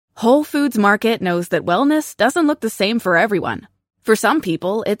Whole Foods Market knows that wellness doesn't look the same for everyone. For some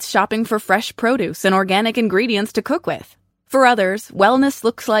people, it's shopping for fresh produce and organic ingredients to cook with. For others, wellness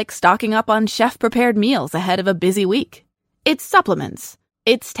looks like stocking up on chef-prepared meals ahead of a busy week. It's supplements.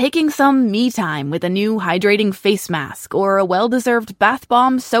 It's taking some me time with a new hydrating face mask or a well-deserved bath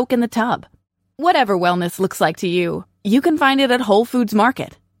bomb soak in the tub. Whatever wellness looks like to you, you can find it at Whole Foods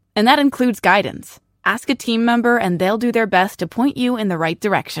Market. And that includes guidance. Ask a team member and they'll do their best to point you in the right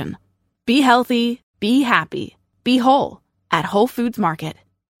direction. Be healthy, be happy, be whole at Whole Foods Market.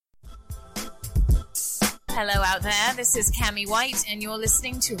 Hello out there, this is Cammie White and you're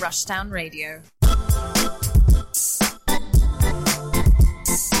listening to Rushdown Radio.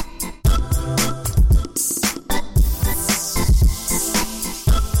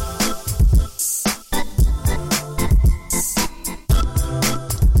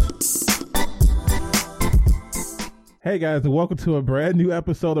 Hey guys, and welcome to a brand new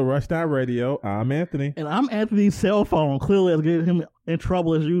episode of Rushdown Radio. I'm Anthony. And I'm Anthony's cell phone. Clearly, it's getting him in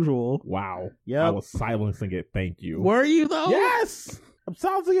trouble as usual. Wow. Yep. I was silencing it. Thank you. Were you, though? Yes! I'm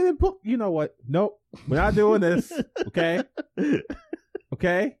silencing it. You know what? Nope. We're not doing this. Okay?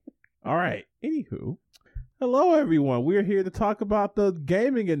 Okay? All right. Anywho. Hello, everyone. We're here to talk about the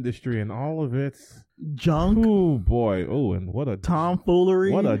gaming industry and all of its junk. Oh, boy. Oh, and what a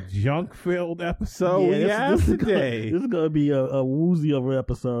tomfoolery. What a junk-filled episode we have today. This is going to be a woozy of an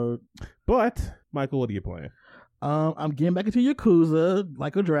episode. But, Michael, what are you playing? I'm getting back into Yakuza,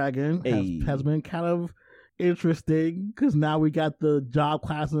 Like a Dragon. Hey. Has been kind of interesting because now we got the job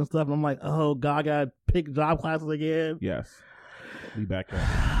classes and stuff. And I'm like, oh, God, I got to pick job classes again. Yes. Be back on.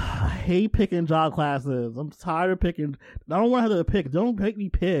 I hate picking job classes. I'm tired of picking. I don't want to have to pick. Don't make me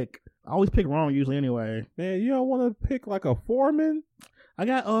pick. I always pick wrong usually anyway. Man, you don't want to pick like a foreman? I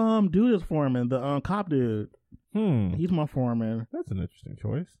got dude is foreman, the cop dude. He's my foreman. That's an interesting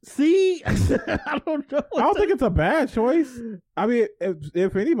choice. See? I don't know. I don't think it's a bad choice. I mean,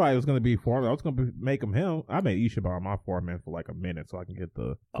 if anybody was going to be foreman, I was going to make him. I made Ichiban my foreman for like a minute so I can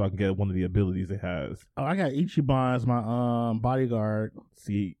get one of the abilities it has. Oh, I got Ichiban as my bodyguard.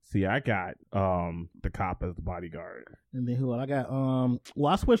 See, I got the cop as the bodyguard. And then who else? I got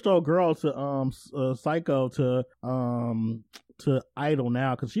I switched old girl to Psycho to Idol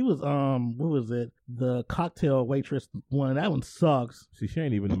now because she was what was it, the cocktail waitress one. That one sucks. See, she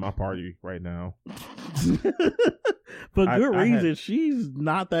ain't even in my party right now. For good reason. She's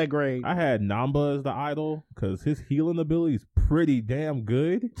not that great. I had Namba as the Idol because his healing ability is pretty damn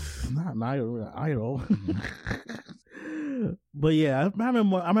good. Not an idol. But yeah, I'm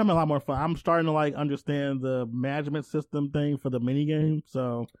having a lot more fun. I'm starting to like understand the management system thing for the mini game.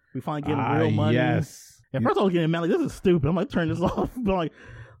 So we finally getting real money. Yes. At first I was getting mad, like, this is stupid. I'm like, turn this off. But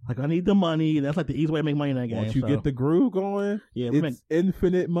like I need the money. That's like the easy way to make money in that game. Once you get the groove going, yeah, it's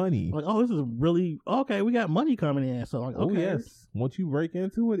infinite money. Like, oh, this is really okay. We got money coming in. So like, okay. Oh yes. Once you break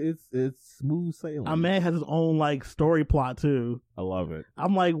into it, it's smooth sailing. Man has his own like story plot too. I love it.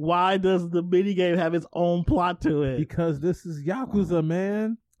 I'm like, why does the mini game have its own plot to it? Because this is Yakuza,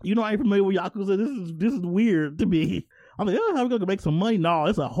 man. You know, I ain't familiar with Yakuza. This is weird to me. I'm like, oh, how are we gonna make some money? No,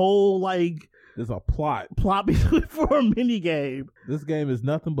 it's a whole like. There's a plot for a mini game. This game is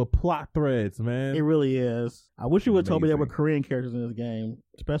nothing but plot threads, man. It really is. I wish you would have told me there were Korean characters in this game,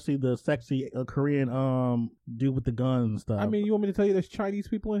 especially the sexy Korean dude with the guns and stuff. I mean, you want me to tell you there's Chinese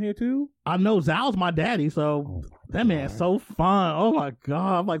people in here too? I know Zhao's my daddy, so that man's so fun. Oh my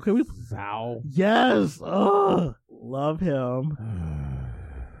god! I'm like, Zhao? Yes. Ugh, love him.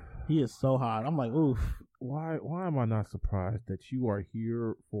 He is so hot. I'm like, oof. Why am I not surprised that you are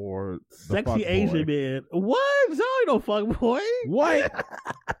here for the sexy Asian man? What? Zhao ain't no fuck boy. What?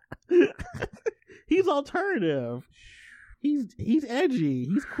 He's alternative. He's edgy.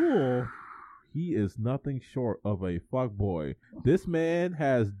 He's cool. He is nothing short of a fuckboy. This man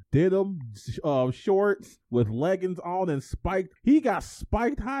has denim shorts with leggings on and spiked. He got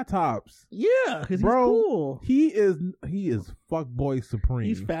spiked high tops. Yeah, because he's cool. He is fuckboy supreme.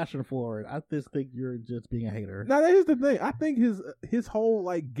 He's fashion forward. I just think you're just being a hater. Now, that is the thing. I think his whole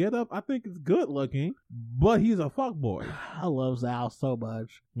like get up, I think is good looking, but he's a fuckboy. I love Zhao so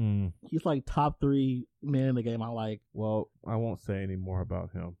much. He's like top 3 men in the game I like. Well, I won't say any more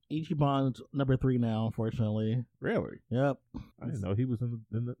about him. Ichiban's number 3 now, unfortunately. Really? Yep. I didn't know he was in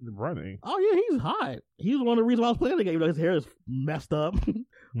the running. Oh yeah, he's hot. He's one of the reasons why I was playing the game. You know, his hair is messed up.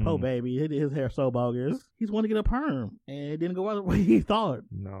 Oh baby, his hair so bogus. He's wanted to get a perm, and it didn't go out the way he thought.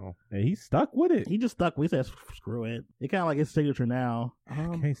 No, and he stuck with it. He just stuck with it. He said, screw it. It kind of like his signature now. I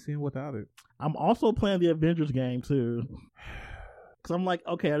can't see him without it. I'm also playing the Avengers game too. Because I'm like,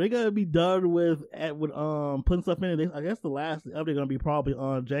 okay, are they gonna be done with putting stuff in it? I guess the last update gonna be probably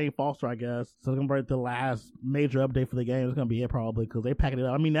on Jane Foster, I guess. So it's gonna be the last major update for the game. It's gonna be it probably because they packing it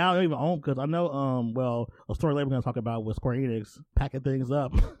up. I mean, now they don't even own, because I know a story later we're gonna talk about with Square Enix packing things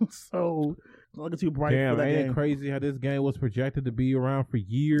up. So it's not looking too bright. Damn, for that ain't game. it crazy how this game was projected to be around for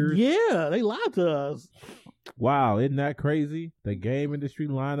years? Yeah, they lied to us. Wow, isn't that crazy? The game industry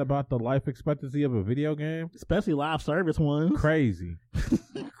lying about the life expectancy of a video game? Especially live service ones. Crazy.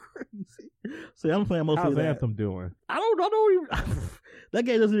 Crazy. See, I'm playing mostly How's that. Anthem doing? I don't even. That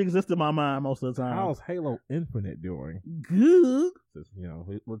game doesn't exist in my mind most of the time. How's Halo Infinite doing? Good. Just,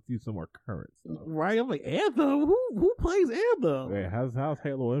 let's use some more current stuff. Right? I'm like, Anthem? Who plays Anthem? Yeah, how's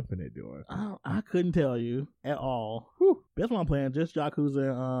Halo Infinite doing? I couldn't tell you at all. Whew. That's what I'm playing. Just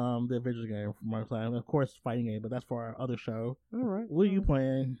Yakuza and the Avengers game from my side. Of course, fighting game, but that's for our other show. All right. What are you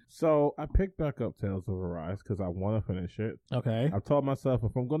playing? So I picked back up Tales of Arise because I want to finish it. Okay. I've told myself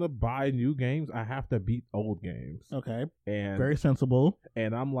if I'm going to buy new games, I have to beat old games. Okay. And Very sensible.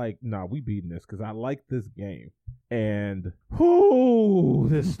 And I'm like, nah, we beating this because I like this game. And whoo,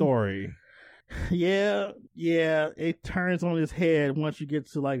 this story. Yeah, it turns on its head once you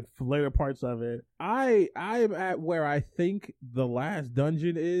get to like later parts of it. I am at where I think the last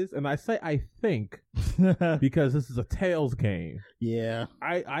dungeon is, and I say I think because this is a Tales game. Yeah.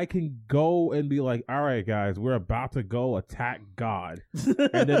 I can go and be like, all right, guys, we're about to go attack God.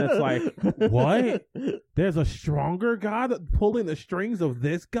 And then it's like, what? There's a stronger God pulling the strings of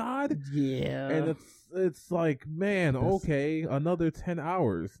this God? Yeah. And it's like, man, okay, another 10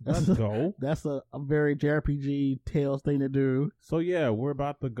 hours. Let's go. That's a very JRPG Tales thing to do. So yeah, we're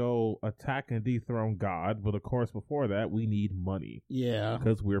about to go attack and dethrone God, but of course before that we need money. Yeah.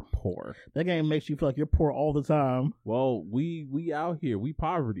 Because we're poor. That game makes you feel like you're poor all the time. Well, we out here, we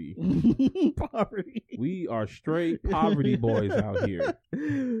poverty. Poverty. We are straight poverty boys out here.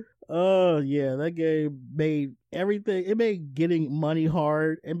 Oh yeah, that game made everything. It made getting money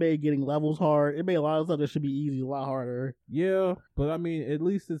hard. It made getting levels hard. It made a lot of stuff that should be easy a lot harder. Yeah, but I mean, at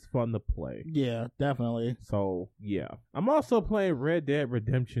least it's fun to play. Yeah, definitely. So yeah, I'm also playing Red Dead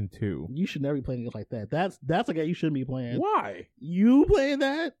Redemption 2. You should never be playing games like that. That's a game you shouldn't be playing. Why? You playing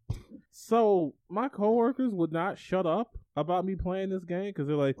that? So my coworkers would not shut up about me playing this game because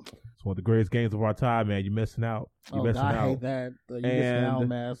they're like, it's one of the greatest games of our time, man. You're missing out. You're missing out. I hate that. You missing out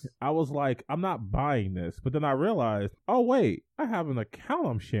mess. I was like, I'm not buying this. But then I realized, oh, wait, I have an account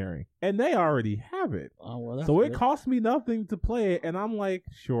I'm sharing. And they already have it. Oh, well, that's so good. it cost me nothing to play it. And I'm like,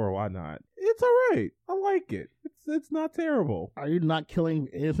 sure, why not? It's all right. I like it. It's not terrible. Are you not killing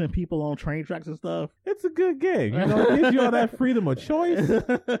innocent people on train tracks and stuff? It's a good game. You know, it gives you all that freedom of choice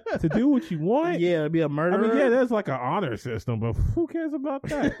to do what you want. Yeah, to be a murderer. I mean, yeah, there's like an honor system, but who cares about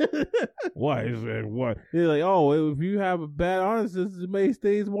that? What? What? They're like, oh, if you have a bad honor system, it makes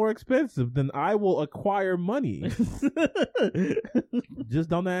things more expensive. Then I will acquire money. Just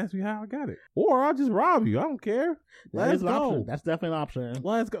don't ask me how I got it. Or I'll just rob you. I don't care. Let's go. That's definitely an option.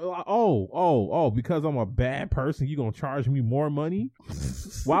 Let's go. Oh, because I'm a bad person, you gonna charge me more money?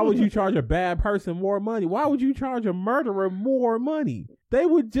 Why would you charge a bad person more money? Why would you charge a murderer more money? They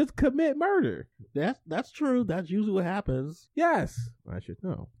would just commit murder. That's true. That's usually what happens. Yes. I should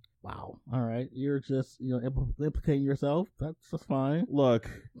know. Wow. All right. You're just, implicating yourself. That's fine. Look.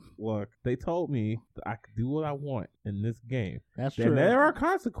 They told me that I could do what I want in this game. That's and true. There are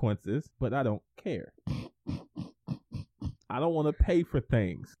consequences, but I don't care. I don't want to pay for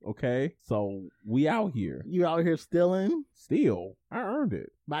things, okay? So we out here. You out here stealing? Steal. I earned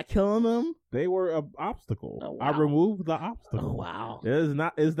it. By killing them? They were an obstacle. Oh, wow. I removed the obstacle. Oh, wow.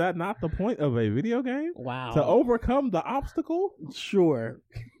 Is that not the point of a video game? Wow. To overcome the obstacle? Sure.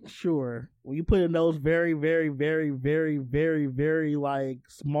 When you put in those very, very, very, very, very, very, like,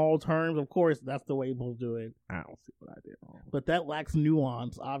 small terms, of course, that's the way people do it. I don't see what I did wrong. But that lacks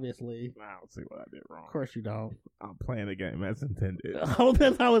nuance, obviously. I don't see what I did wrong. Of course you don't. I'm playing the game as intended. Oh,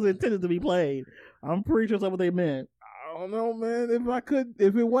 that's how it's intended to be played. I'm pretty sure that's what they meant. I don't know, man.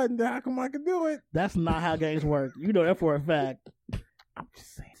 If it wasn't there, how come I could do it? That's not how games work. You know that for a fact. I'm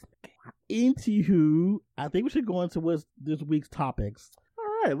just saying. Anywho, I think we should go into what's this week's topics.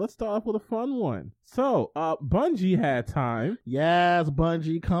 All right, let's start off with a fun one. So, Bungie had time. Yes,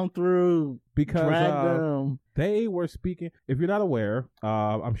 Bungie, come through. because Drag them. they were speaking. If you're not aware,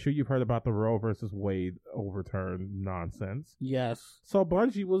 I'm sure you've heard about the Roe versus Wade overturn nonsense. Yes. So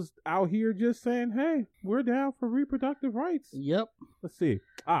Bungie was out here just saying, hey, we're down for reproductive rights. Yep. Let's see.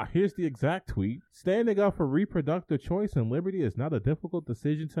 Here's the exact tweet. Standing up for reproductive choice and liberty is not a difficult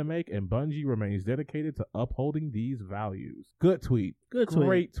decision to make, and Bungie remains dedicated to upholding these values. Good tweet. Good tweet.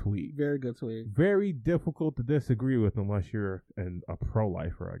 Great tweet. Very good tweet. Very difficult to disagree with unless you're a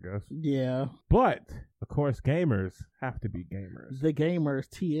pro-lifer, I guess. Yeah. But, of course, gamers have to be gamers. The gamers,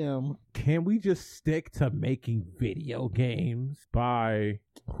 TM. Can we just stick to making video games by,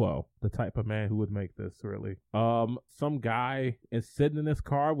 well, the type of man who would make this, really? Some guy is sitting in his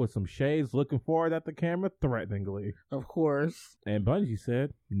car with some shades looking forward at the camera threateningly. Of course. And Bungie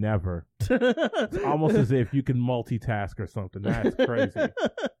said, never. It's almost as if you can multitask or something. That's crazy.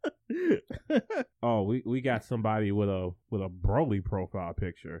 Oh, we got somebody with a Broly profile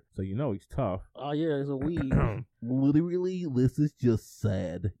picture, so you know he's tough. Oh yeah, it's a weed. Literally, this is just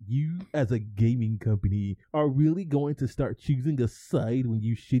sad. You, as a gaming company, are really going to start choosing a side when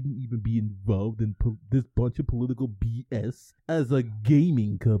you shouldn't even be involved in this bunch of political BS. As a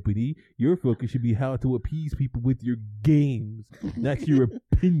gaming company, your focus should be how to appease people with your games, not your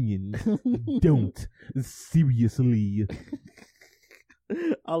opinions. Don't. Seriously.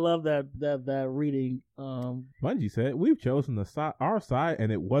 I love that reading. Bungie said, we've chosen our side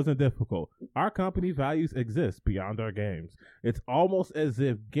and it wasn't difficult. Our company values exist beyond our games. It's almost as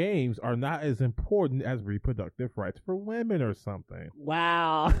if games are not as important as reproductive rights for women or something.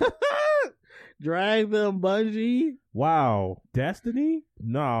 Wow. Drag them, Bungie. Wow. Destiny?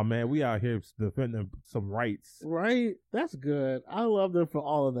 Nah, man, we out here defending some rights. Right? That's good. I love them for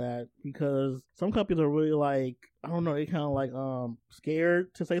all of that because some companies are really like, I don't know, they kind of like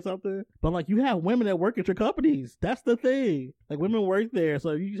scared to say something. But like, you have women that work at your companies. That's the thing. Like, women work there.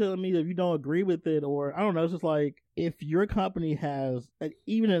 So you telling me if you don't agree with it, or I don't know, it's just like, if your company has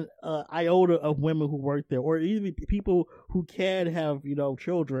even an iota of women who work there, or even people who can have,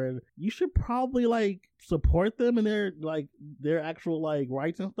 children, you should probably like support them in their actual like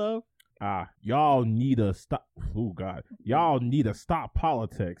rights and stuff. Y'all need to stop. Oh God, y'all need to stop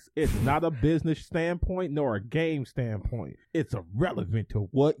politics. It's not a business standpoint nor a game standpoint. It's irrelevant to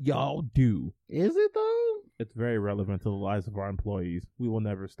what y'all do. Is it though? It's very relevant to the lives of our employees. We will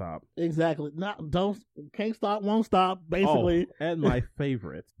never stop. Exactly. Can't stop, won't stop, basically. Oh, and my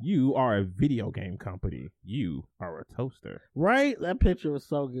favorite, you are a video game company. You are a toaster. Right? That picture was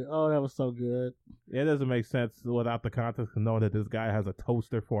so good. Oh, that was so good. It doesn't make sense without the context of knowing that this guy has a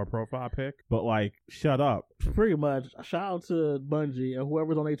toaster for a profile pic. But like, shut up. Pretty much. Shout out to Bungie and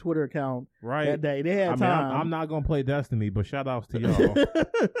whoever's on their Twitter account that day. They had time. I'm not going to play Destiny, but shout outs to y'all.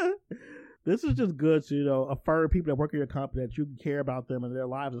 This is just good to, affirm people that work in your company that you care about them and their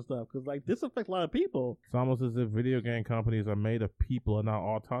lives and stuff. Because, like, this affects a lot of people. It's almost as if video game companies are made of people and not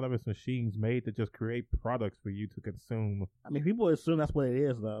autonomous machines made to just create products for you to consume. I mean, people assume that's what it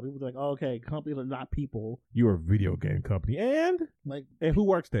is, though. People are like, oh, okay, companies are not people. You're a video game company. And who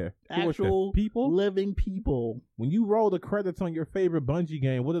works there? Actual people? Living people. When you roll the credits on your favorite Bungie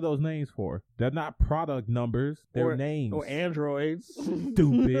game, what are those names for? They're not product numbers. They're names. Or androids.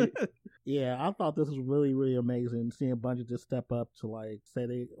 Stupid. Yeah, I thought this was really, really amazing seeing Bungie just step up to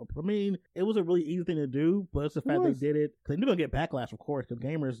say it was a really easy thing to do, but it's the fact they did it. They're going to get backlash, of course, because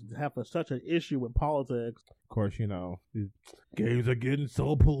gamers have such an issue with politics. Of course, games are getting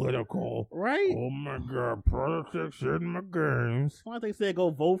so political. Right? Oh my God, politics in my games. Why they said go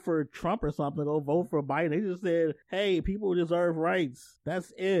vote for Trump or something, go vote for Biden. They just said, hey, people deserve rights.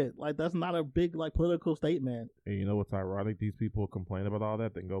 That's it. Like, that's not a big, political statement. And you know what's ironic? These people complain about all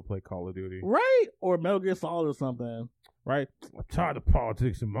that, then go play Call of Duty. Right? Or Metal Gear Solid or something. Right? I'm tired of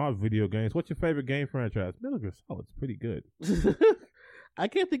politics in my video games. What's your favorite game franchise? Metal Gear Solid's pretty good. I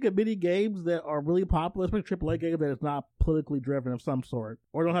can't think of many games that are really popular, especially AAA games that is not politically driven of some sort,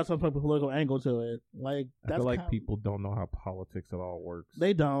 or don't have some type of political angle to it. Like, I feel like people don't know how politics at all works.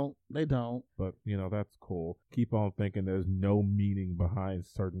 They don't. But, that's cool. Keep on thinking there's no meaning behind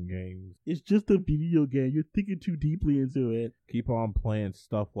certain games. It's just a video game. You're thinking too deeply into it. Keep on playing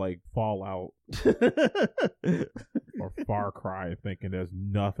stuff like Fallout or Far Cry, thinking there's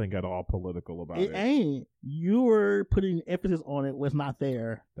nothing at all political about it. It ain't. You were putting emphasis on it was not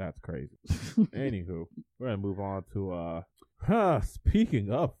there. That's crazy. Anywho, We're gonna move on to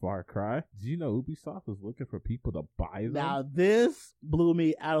speaking of Far Cry, did you know Ubisoft is looking for people to buy them? Now this blew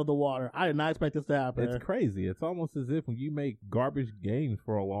me out of the water. I did not expect this to happen. It's crazy. It's almost as if when you make garbage games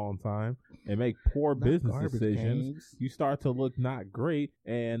for a long time and make poor business decisions, you start to look not great,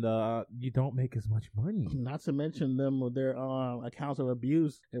 and you don't make as much money. Not to mention them with their accounts of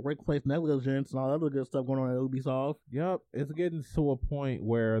abuse and workplace negligence and all that other good stuff going on at Ubisoft. Yep, it's getting to a point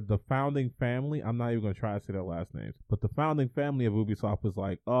where the founding family, I'm not even going to try to say their last names, but the founding family of Ubisoft was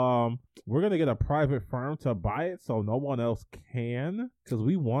like, we're going to get a private firm to buy it so no one else can, because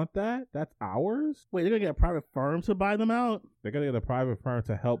we want that. That's ours. Wait, they're going to get a private firm to buy them out? They're going to get a private firm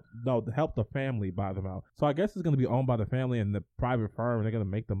to help the family buy them out. So I guess it's going to be owned by the family and the private firm, and they're going to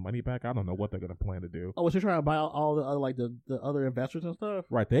make the money back. I don't know what they're going to plan to do. Oh, was they're trying to buy out all the other, like the other investors and stuff?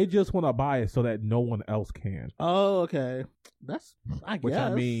 Right. They just want to buy it so that no one else can. Oh, okay. That's, I guess. Which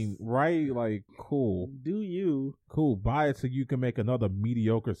I mean, right? Like, cool. Do you? Cool. Buy it so you can make another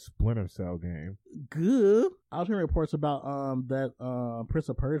mediocre Splinter Cell game. Good. I was hearing reports about that Prince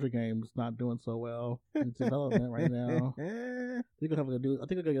of Persia game is not doing so well in development right now. I think they're gonna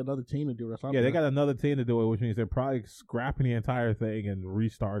get another team to do it or something. Yeah, they got another team to do it, which means they're probably scrapping the entire thing and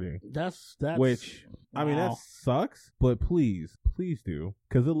restarting. That's which wow. I mean that sucks, but please do,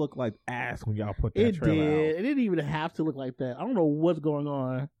 because it looked like ass when y'all put that trailer out. It didn't even have to look like that. I don't know what's going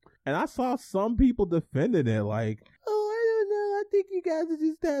on. And I saw some people defending it like, oh, I don't know, I think you guys are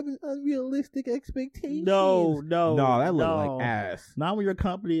just having unrealistic expectations. No, that looked like ass. Not when your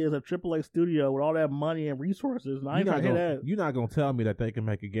company is a AAA studio with all that money and resources. I ain't gonna hear that. You're not gonna tell me that they can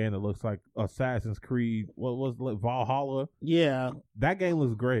make a game that looks like Assassin's Creed, what was it, Valhalla? Yeah. That game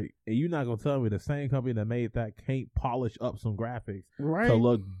looks great. And you're not gonna tell me the same company that made that can't polish up some graphics to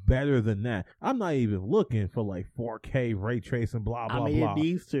look better than that. I'm not even looking for like 4K ray tracing, blah, blah, blah. It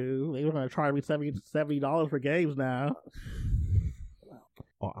needs to. They were going to charge me $70 for games now.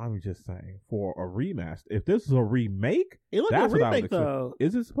 Oh, I'm just saying, for a remaster. If this is a remake, it looks like a remake, though.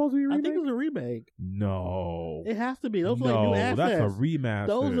 Is it supposed to be a remake? I think it's a remake. No. It has to be. Those are like new assets. That's a remaster.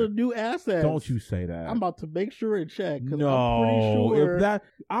 Those are new assets. Don't you say that. I'm about to make sure and check. No. I'm pretty sure.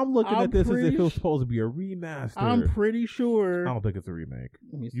 I'm looking at this as if it was supposed to be a remaster. I'm pretty sure. I don't think it's a remake.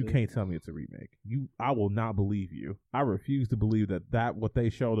 You can't tell me it's a remake. I will not believe you. I refuse to believe that what they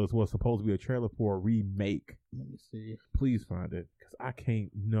showed us was supposed to be a trailer for a remake. Let me see. Please find it. Because I can't.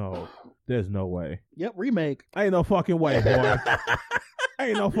 No. There's no way. Yep, remake. Ain't no fucking way, boy.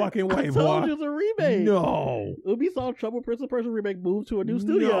 Ain't no fucking way, boy. I told you it's a remake. No. Ubisoft Trouble Prince of Persia remake moved to a new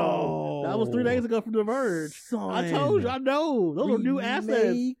studio. No. That was 3 days ago from The Verge. Son. I told you. I know. Those are new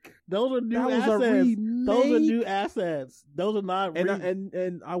assets. Those are new assets. Those are new assets. Those are not.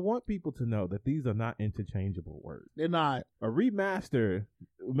 And I want people to know that these are not interchangeable words. They're not. A remaster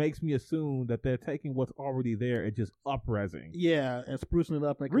makes me assume that they're taking what's already there and just up-resing. Yeah, and sprucing it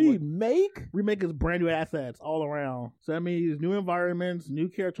up. Remake? Remake is brand new assets all around. So that means new environments, new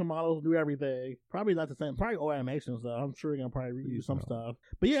character models, new everything. Probably not the same. Probably old animations, though. I'm sure you're going to probably reuse some stuff.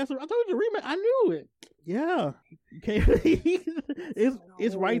 But yeah, so I told you the remake. I knew it. Yeah.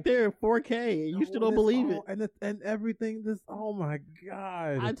 It's right there in 4K. You still don't believe it. And everything, oh my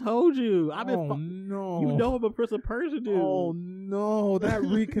God. I told you. No. You know I'm a Prince of Persia dude. Oh no. That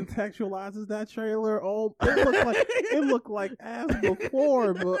recontextualizes that trailer. Oh, it looked like ass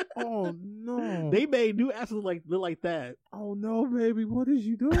before, but oh no. They made new asses look like that. Oh no, baby. What is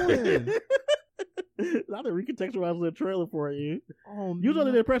you doing? Not to recontextualize the trailer for you. Oh, you was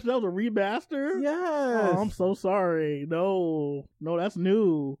under the impression that was a remaster? Yes. Oh, I'm so sorry. No, that's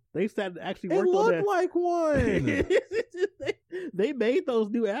new. They said actually worked on that. It looked like one. they made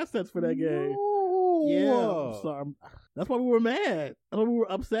those new assets for that game. Yeah, I'm sorry. That's why we were mad. That's why we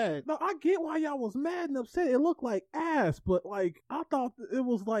were upset. No, I get why y'all was mad and upset. It looked like ass, but like I thought it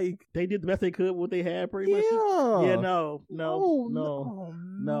was like they did the best they could with what they had, pretty much. Yeah, no.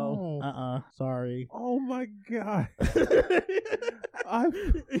 Sorry. Oh my God.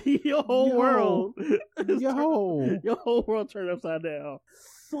 Your whole world. Your whole world turned upside down.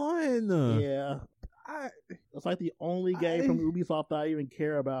 Son. Yeah. It's like the only game from Ubisoft that I even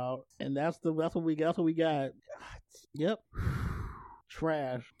care about, and that's what we got. Yep.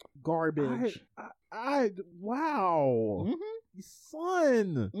 Trash, garbage. Wow. Mm-hmm.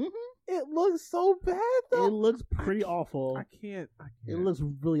 Son. Mm-hmm. It looks so bad though. It looks pretty awful. I can't. It looks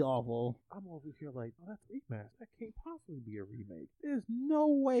really awful. I'm over here like, oh, that's a remaster. That can't possibly be a remake. There's no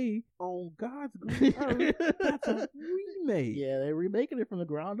way on God's green earth that's a remake. Yeah, they're remaking it from the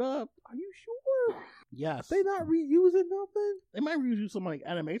ground up. Are you sure? Yes. They not reusing nothing? They might reuse some like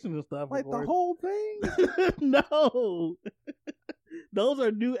animations and stuff. Like the whole thing? No. Those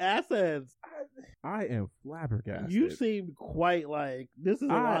are new assets. I am flabbergasted. You seem quite like this is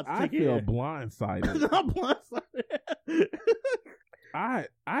a lot to I take feel in. blindsided. I'm blindsided.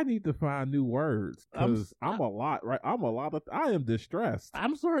 I need to find new words because I am distressed.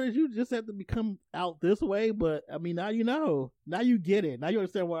 I'm sorry that you just have to become out this way, but I mean, now you know. Now you get it. Now you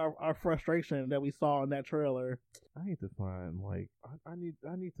understand what our frustration that we saw in that trailer. I need to find I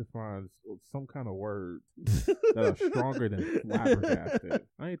need to find some kind of words that are stronger than flabbergasted.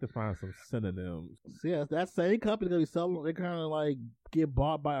 I need to find some synonyms. So yeah, that same company gonna be selling. They kind of like get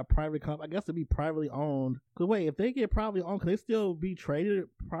bought by a private company. I guess it'd be privately owned. Cause wait, if they get privately owned, can they still be traded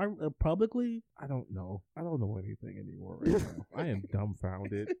publicly? I don't know. I don't know anything anymore right now. I am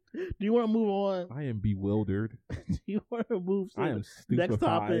dumbfounded. Do you want to move on? I am bewildered. Do you want to move to I am the stupefied. next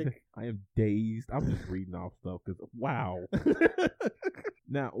topic? I am dazed. I'm just reading off stuff because wow.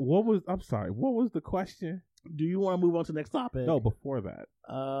 Now, what was the question? Do you want to move on to the next topic? No, before that.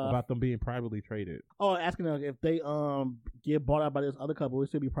 About them being privately traded. Oh, asking them if they get bought out by this other company, will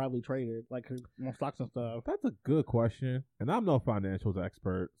still be privately traded, like on stocks and stuff. That's a good question. And I'm no financials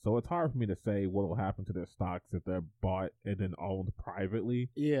expert, so it's hard for me to say what will happen to their stocks if they're bought and then owned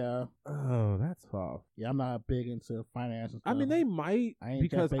privately. Yeah. Oh, that's tough. Yeah, I'm not big into finance and stuff. I mean, they might,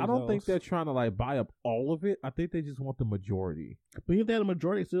 because I don't think Bezos. they're trying to like buy up all of it. I think they just want the majority. But if they had a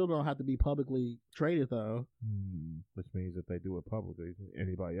majority, still don't have to be publicly traded, though. Which means if they do it publicly,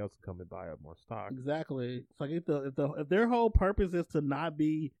 anybody else can come and buy up more stock. Exactly. It's like if their whole purpose is to not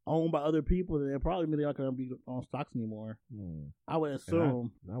be owned by other people, then they're probably really not going to be on stocks anymore. I would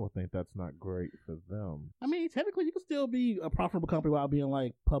assume. I would think that's not great for them. I mean, technically, you can still be a profitable company without being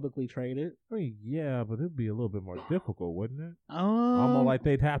like publicly traded. I mean, yeah, but it'd be a little bit more difficult, wouldn't it? Almost like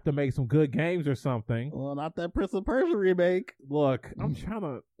they'd have to make some good games or something. Well, not that Prince of Persia remake. Look, I'm trying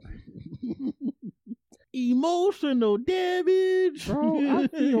to. Emotional damage, bro. I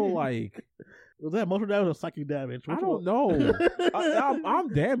feel like was that emotional damage or psychic damage? I don't know. I'm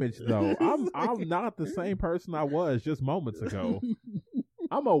damaged though. I'm not the same person I was just moments ago.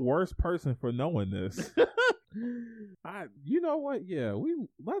 I'm a worse person for knowing this. You know what? Yeah,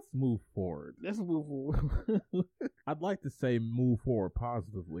 let's move forward. Let's move forward. I'd like to say move forward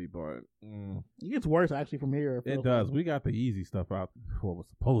positively, but it gets worse actually from here. It does. We got the easy stuff out. What was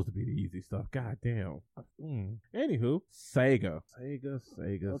supposed to be the easy stuff. God damn. Anywho, Sega.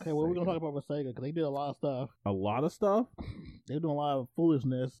 Okay, what are we gonna talk about with Sega? Because they did a lot of stuff. A lot of stuff. They're doing a lot of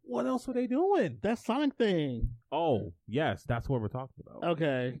foolishness. What else are they doing? That Sonic thing. Oh, yes, that's what we're talking about.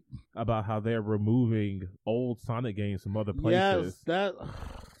 Okay. About how they're removing old Sonic games from other places. Yes, that...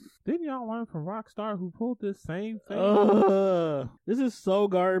 Didn't y'all learn from Rockstar who pulled this same thing? This is so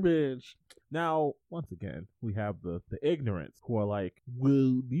garbage. Now, once again, we have the ignorance who are like,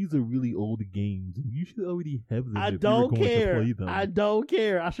 well, these are really old games, and you should already have them if you're going to play them. I don't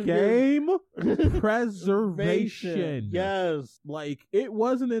care. I should Game preservation. Yes. Like, it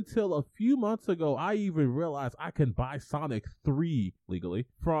wasn't until a few months ago I even realized I can buy Sonic 3 legally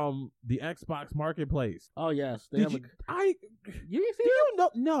from the Xbox Marketplace. Oh, yes. You didn't see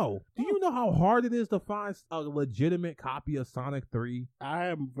it? No. Do you know how hard it is to find a legitimate copy of Sonic 3? I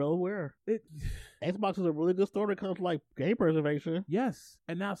am well aware. Xbox is a really good store when it comes to like game preservation. Yes.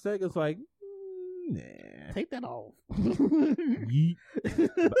 And now Sega's like, nah. Take that off. Yeet.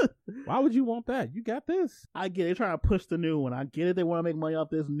 Why would you want that? You got this. I get it. They're trying to push the new one. I get it. They want to make money off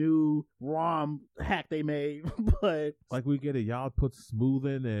this new ROM hack they made. But like, we get it. Y'all put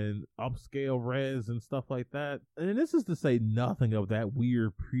smoothing and upscale res and stuff like that. And this is to say nothing of that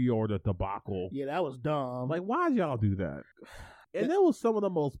weird pre-order debacle. Yeah, that was dumb. Like, why'd y'all do that? And there was some of the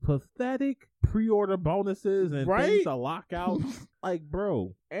most pathetic pre-order bonuses and things to lock out. Like,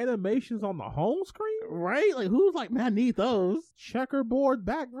 bro, animations on the home screen? Right? Like, who's like, man, I need those. Checkerboard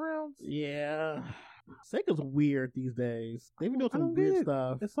backgrounds? Yeah. Sega's weird these days. They've been doing some weird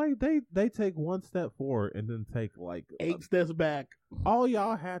stuff. It's like they take one step forward and then take like 8 steps back. All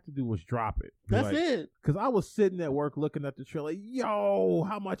y'all had to do was drop it. That's it. Because I was sitting at work looking at the trailer. Yo,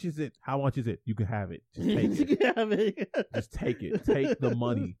 how much is it? How much is it? You can have it. Just take it. You can have it. Just take it. Take the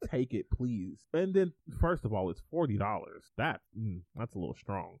money. Take it, please. And then, first of all, it's $40. That's a little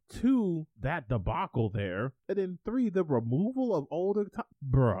strong. 2, that debacle there. And then 3, the removal of older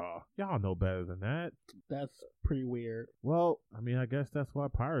bruh. Y'all know better than that. That's pretty weird. Well, I mean, I guess that's why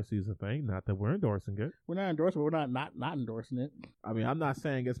piracy is a thing. Not that we're endorsing it. We're not endorsing it. We're not endorsing it. I mean, I'm not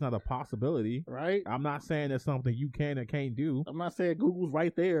saying it's not a possibility. Right? I'm not saying it's something you can or can't do. I'm not saying Google's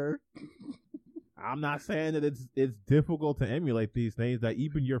right there. I'm not saying that it's difficult to emulate these things, that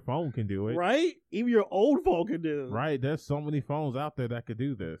even your phone can do it. Right? Even your old phone can do. Right. There's so many phones out there that could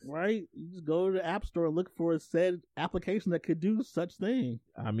do this. Right? You just go to the App Store and look for a said application that could do such thing.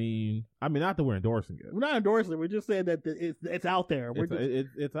 I mean, not that we're endorsing it. We're not endorsing it. We're just saying that it's out there.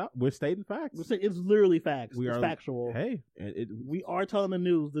 It's out. We're stating facts. We're saying it's literally facts. It's factual. Hey, we are telling the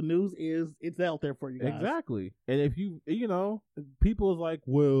news. The news is it's out there for you guys. Exactly. And if people is like,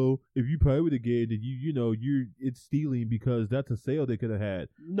 well, if you pirate again, then it's stealing because that's a sale they could have had.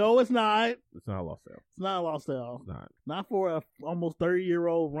 No, it's not. It's not a lost sale. It's not a lost sale. It's not. Not for a almost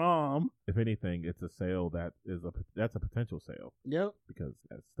 30-year-old ROM. If anything, it's a sale that's a potential sale. Yep. Because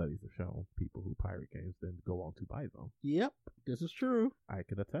as studies have shown, people who pirate games then go on to buy them. Yep. This is true. I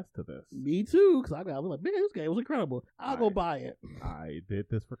can attest to this. Me too, because I was like, man, this game was incredible. I'll go buy it. I did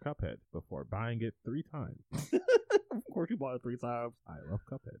this for Cuphead before buying it 3 times. Of course you bought it 3 times. I love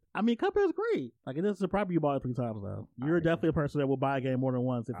Cuphead. I mean, Cuphead's great. Like, it is a problem you bought it 3 times, though. You're definitely a person that will buy a game more than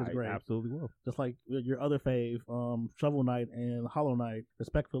once if it's great. I absolutely will. Just like your other fave, Shovel Knight and Hollow Knight,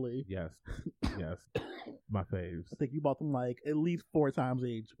 respectfully. Yes. Yes. My faves. I think you bought them like at least 4 times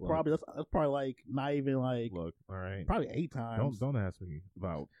each. Look, probably that's probably like not even like. Look, all right. Probably 8 times. Don't ask me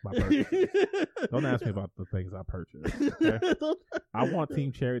about my purchases. Don't ask me about the things I purchased. Okay? I want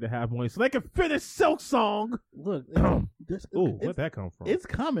Team Cherry to have money so they can finish Silk Song. Look, where'd that come from? It's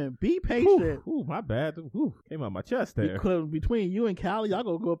coming. Be patient. Ooh, my bad. Ooh, came out my chest there. Between you and Callie, y'all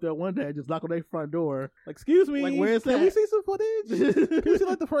gonna go up there one day and just knock on their front door. Like, excuse me, like, where's that? Can we see some footage? Can we see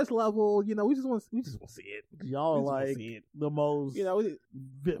like the first level? We just want to see it. Y'all are like the most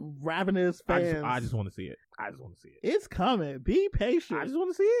ravenous fans. I just want to see it. It's coming. Be patient. I just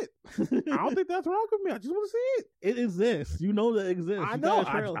want to see it. I don't think that's wrong with me. I just want to see it. It exists. You know that it exists. I know.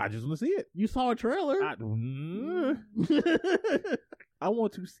 I just want to see it. You saw a trailer. I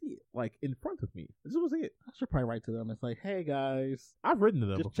want to see it, like, in front of me. I just want to see it. I should probably write to them. It's like, hey, guys. I've written to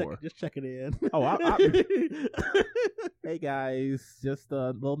them before. Just check it in. Oh, hey, guys. Just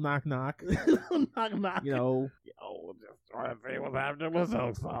a little knock. Knock. Just trying to see what's happening with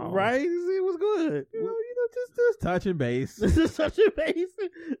Silk Song. Right? It was good. Just touching base. Just touching base.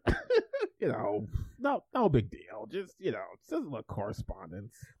 No big deal. Just a little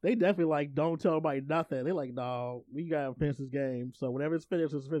correspondence. They definitely like don't tell nobody nothing. They like, no, we gotta finish this game. So whenever it's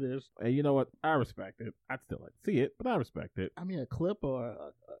finished, it's finished. And you know what? I respect it. I'd still like to see it, but I respect it. I mean, a clip or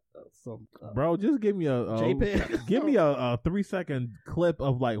some. Bro, just give me a JPEG. Give me a 3-second clip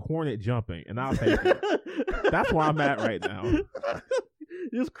of like Hornet jumping, and I'll take it. That's where I'm at right now.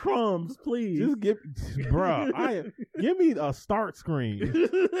 Just crumbs, please. Just give me a start screen.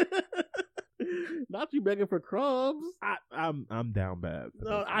 Not you begging for crumbs. I'm down bad.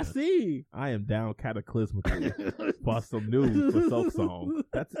 No, I see. I am down cataclysmically for some news for Silk Song.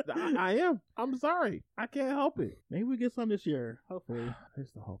 I am. I'm sorry. I can't help it. Maybe we get some this year. Hopefully.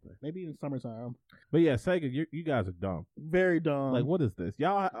 Here's the hope. Maybe in summertime. But yeah, Sega, you guys are dumb. Very dumb. Like, what is this?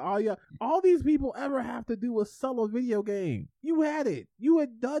 Y'all, all these people ever have to do was sell a video game. You had it. You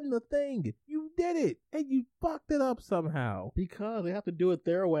had done the thing. You did it. And you fucked it up somehow. Because they have to do it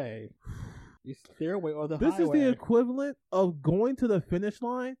their way. It's their way or the highway. This is the equivalent of going to the finish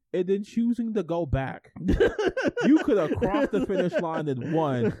line and then choosing to go back. You could have crossed the finish line and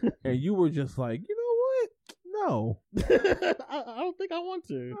won, and you were just like, you know what? No. I don't think I want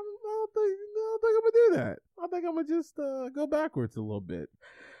to. I don't think I'm going to do that. I think I'm going to just go backwards a little bit.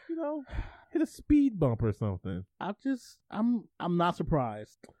 Hit a speed bump or something. I'm not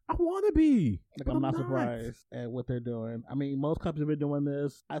surprised. I want to be. Like, I'm not surprised at what they're doing. I mean, most companies have been doing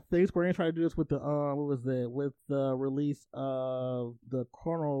this. I think Square Enix tried to do this with with the release of the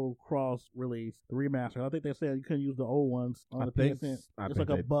Chrono Cross release, the remaster. I think they said you couldn't use the old ones on the PSN. It's like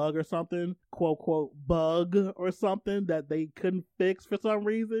a bug or something, quote quote bug or something that they couldn't fix for some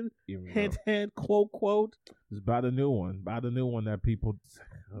reason. Hint, quote quote. Just buy the new one. Buy the new one that people.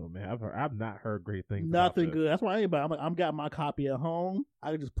 Oh man, I've not heard great things. Nothing good. That's why I'm got my copy at home.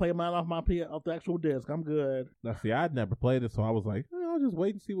 I can just play mine off off the actual disc. I'm good. Now see, I'd never played it, so I was like, I'll just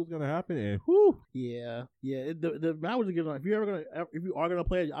wait and see what's gonna happen. And whoo, yeah. I was just if you are gonna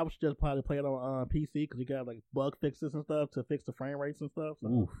play it, I would just probably play it on PC because you got like bug fixes and stuff to fix the frame rates and stuff.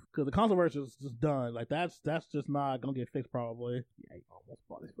 Because the console version is just done. Like that's just not gonna get fixed probably. Yeah, you almost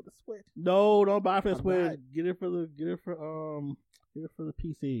bought it for the Switch. No, don't buy it for the Switch. Get it for the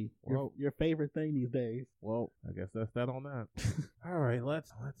PC. Your favorite thing these days. Well, I guess that's that on that. All right,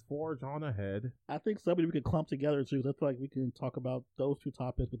 let's forge on ahead. I think somebody we could clump together too. That's like we can talk about those two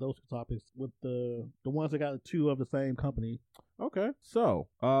topics with the ones that got 2 of the same company. Okay, so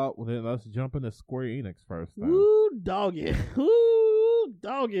well then let's jump into Square Enix first. Then. Woo, dog yeah. Woo,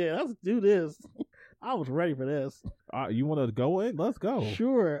 dog yeah. Let's do this. I was ready for this. You want to go in? Let's go.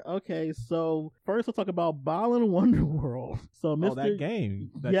 Sure. Okay, so first let's talk about Balan Wonderworld. So Mr. Oh, that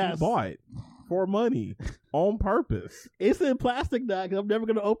game that Yes. you bought for money on purpose. It's in plastic now because I'm never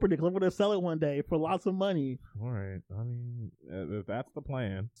going to open it because I'm going to sell it one day for lots of money. All right. I mean, if that's the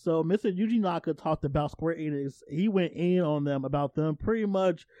plan. So Mr. Yuji Naka talked about Square Enix. He went in on them about them pretty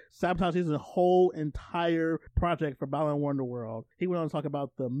much sabotaging his whole entire project for Balan Wonderworld. He went on to talk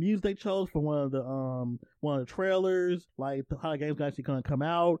about the music they chose for one of the trailers, like how the game's actually going to come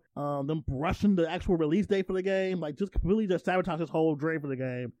out, them rushing the actual release date for the game, like just completely just sabotage his whole dream for the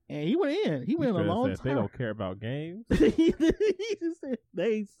game. And he went in. He went in a long time. They don't care about games. He just said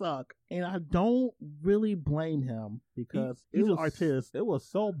they suck. And I don't really blame him because he's an artist. It was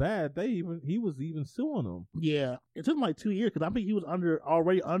so bad he was even suing them. Yeah, it took him like 2 years because I think he was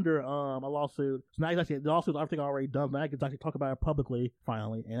already under a lawsuit. So now he's actually, the lawsuit's I think already done. Now I can actually talk about it publicly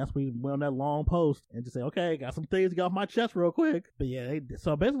finally, and that's when he went on that long post and just say, "Okay, got some things to get off my chest real quick." But yeah,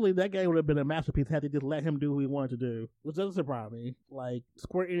 so basically that game would have been a masterpiece had they just let him do what he wanted to do, which doesn't surprise me. Like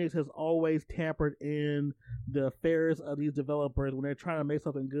Square Enix has always tampered in the affairs of these developers when they're trying to make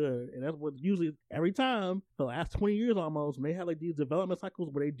something good, and that's what usually every time for the last 20 years almost when they have like these development cycles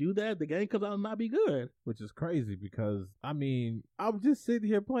where they do that, the game comes out and not be good. Which is crazy because I mean I'm just sitting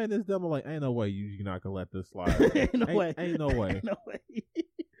here playing this demo like ain't no way you're not gonna let this slide. Ain't no way. Ain't no way. Ain't no way.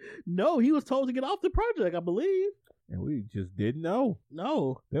 No, he was told to get off the project, I believe. And we just didn't know.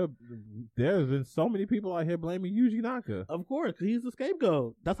 No. There's been so many people out here blaming Yuji Naka. Of course, 'cause he's the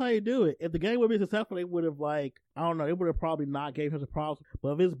scapegoat. That's how you do it. If the game would be successful, they would have, like, I don't know, they would have probably not gave him the props.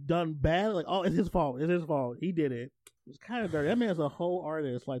 But if it's done bad, like, oh, it's his fault. It's his fault. He did it. It's kind of dirty. That man's a whole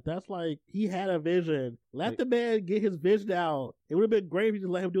artist. Like, that's like, he had a vision. Let the man get his vision out. It would have been great if you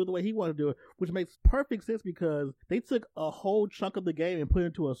just let him do it the way he wanted to do it, which makes perfect sense because they took a whole chunk of the game and put it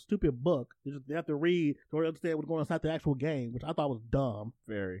into a stupid book. They have to read to understand what's going on inside the actual game, which I thought was dumb.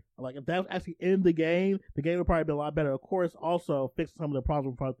 Very. Like, if that was actually in the game would probably be a lot better. Of course, also fix some of the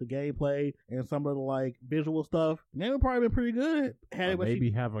problems with the gameplay and some of the, like, visual stuff. The game would probably been pretty good.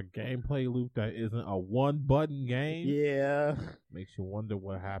 Maybe have a gameplay loop that isn't a one-button game. Yeah. Makes you wonder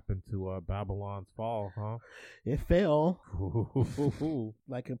what happened to Babylon's Fall, huh? It fell.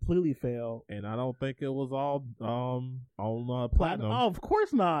 Like, completely fell. And I don't think it was all on Platinum. Oh, of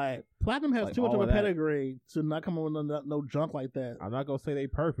course not. Platinum has Like, too much of a all of that. pedigree to not come up with no junk like that. I'm not gonna say they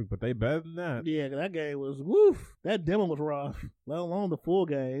perfect, but they better than that. Yeah, that game was woof. That demo was rough, let alone the full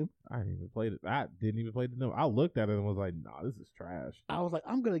game. I didn't even play it. I didn't even play the demo. I looked at it and was like, nah, this is trash. I was like,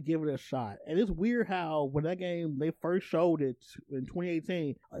 I'm gonna give it a shot. And it's weird how when that game they first showed it in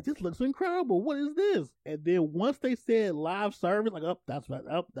 2018, like, this looks incredible. What is this? And then once they said live service, like, that's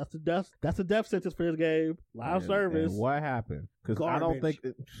the death sentence for this game. Live service. And what happened? Because I don't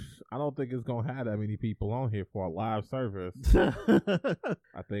think it's gonna have that many people on here for a live service.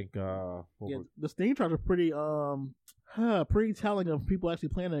 I think the Steam charts are pretty pretty telling of people actually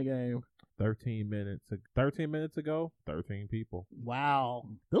playing that game. 13 minutes ago, 13 people. Wow.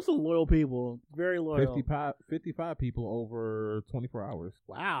 Those are loyal people. Very loyal. 55 people over 24 hours.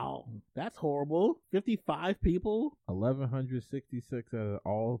 Wow. That's horrible. 55 people? 1,166 at an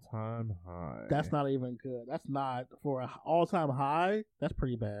all-time high. That's not even good. That's not, for an all-time high, that's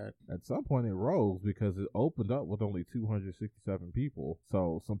pretty bad. At some point it rose because it opened up with only 267 people.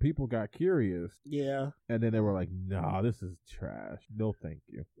 So some people got curious. Yeah. And then they were like, nah, this is trash. No thank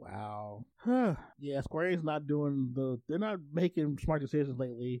you. Wow. Yeah, Square Enix they're not making smart decisions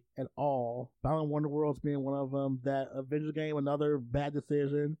lately at all. Balan Wonderworld's being one of them. That Avengers game, another bad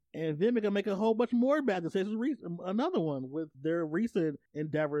decision. And then they're gonna make a whole bunch more bad decisions. Another one with their recent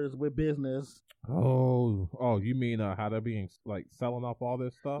endeavors with business. Oh, you mean how they're being like selling off all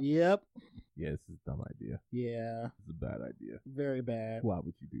this stuff? Yep. Yeah, this is a dumb idea. Yeah. This is a bad idea. Very bad. Why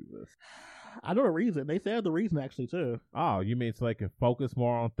would you do this? I know the reason. They said the reason actually too. Oh, you mean so they can focus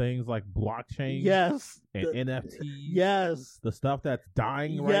more on things like blockchain? Yes. And NFTs? Yes. The stuff that's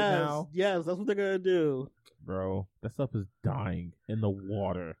dying right now? Yes, that's what they're gonna do. Bro, that stuff is dying in the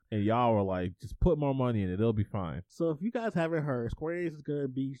water. And y'all were like, just put more money in it. It'll be fine. So if you guys haven't heard, Square Enix is going to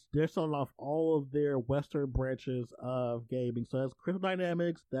be, they're selling off all of their Western branches of gaming. So that's Crystal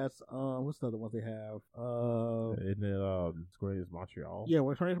Dynamics. That's, what's the other ones they have? Isn't it Square Enix Montreal? Yeah,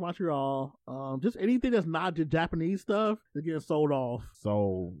 Square Enix Montreal. Just anything that's not the Japanese stuff is getting sold off.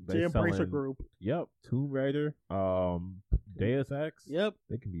 So they to Embracer selling, Group. Yep. Tomb Raider, Deus Ex. Yep.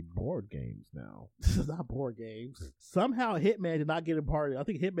 They can be board games now. This is not board games. Somehow Hitman did not get a part of it. I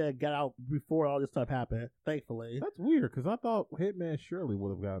think Hitman got out before all this stuff happened, thankfully. That's weird because I thought Hitman surely would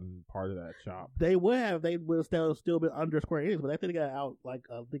have gotten part of that shop. They would have. They would have still been under Square Enix, but I think they got out like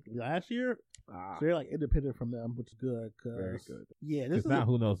I think last year. So they're like independent from them, which is good. Very good. Yeah, this Because is now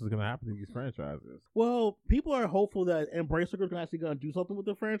who knows what's going to happen to these franchises. well, people are hopeful that Embracer is actually going to do something with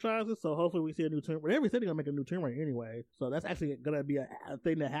the franchises. So hopefully we see a new Tomb Raider. Every city going to make a new Tomb Raider anyway. So that's actually going to be a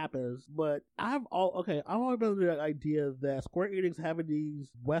thing that happens. But I've always been under the idea that Square Enix having these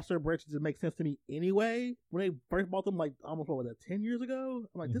Western branches make sense to me anyway. When they first bought them, like almost 10 years ago,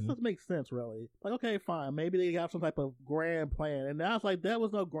 I'm like, this doesn't make sense really. Like, okay, fine, maybe they have some type of grand plan, and now it's like that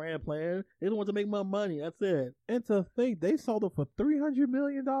was no grand plan. They just want to make more money. That's it. And to think they sold it for $300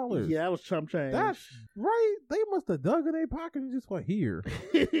 million. Yeah, that was chump change. That's right. They must have dug in their pocket and just went here.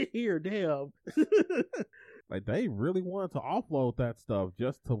 Here, damn. Like they really wanted to offload that stuff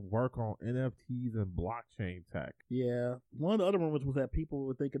just to work on NFTs and blockchain tech. Yeah. One of the other rumors was that people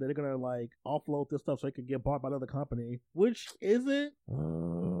were thinking that they're gonna like offload this stuff so it could get bought by another company, which isn't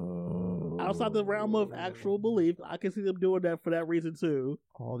outside the realm of actual belief. I can see them doing that for that reason too.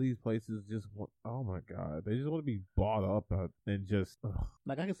 All these places just want, oh my god, they just want to be bought up and just.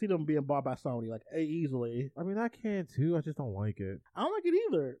 Like I can see them being bought by Sony like easily. I mean, I can too. I just don't like it. I don't like it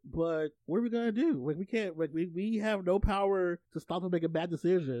either. But what are we gonna do? Like we can't. Like we have no power to stop them making bad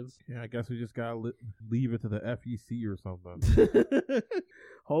decisions. Yeah, I guess we just gotta leave it to the FEC or something.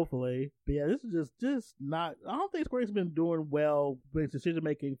 Hopefully. But yeah, this is just not. I don't think Square Enix has been doing well with decision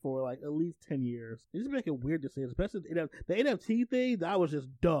making for like at least 10 years. They're just making weird decisions, especially the NFT thing. That was just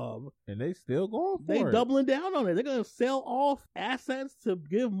dumb. And they still going for They it. doubling down on it. They're gonna sell off assets to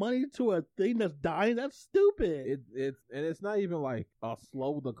give money to a thing that's dying. That's stupid. It's not even like a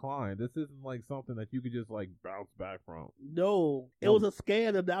slow decline. This isn't like something that you could just like bounce back from. No, it was a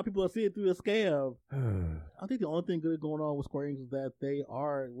scam, and now people are seeing through the scam. I think the only thing good going on with Square Enix is that they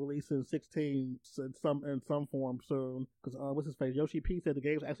are releasing 16 in some form soon. Because what's his face? Yoshi P said the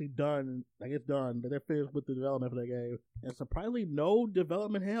game's actually done. Like it's done. That they're finished with the development for the game, and surprisingly, no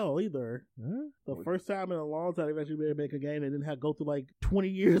development hell either. The first time in a long time they've actually been able to make a game that didn't have to go through like 20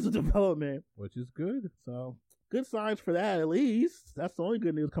 years of development, which is good. So. Good signs for that, at least. That's the only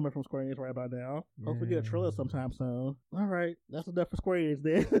good news coming from Square Enix right about now. Yeah. Hopefully we get a trailer sometime soon. All right, that's enough for Square Enix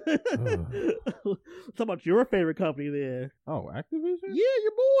then. Let's talk about your favorite company then. Oh, Activision? Yeah,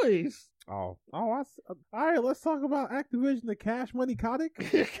 your boys. All right, let's talk about Activision, the Cash Money Kotick.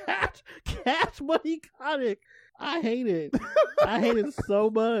 Cash Money Kotick. I hate it. I hate it so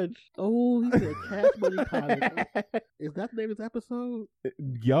much. Oh, he said Cash Money Kotick. Is that the name of this episode?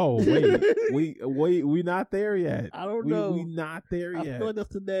 Yo, wait, we not there yet. I don't know. We not there yet. I feel like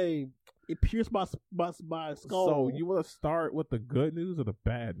that's the name. It pierced my skull. So you want to start with the good news or the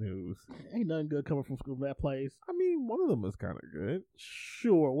bad news? Ain't nothing good coming from that place. I mean, one of them is kind of good.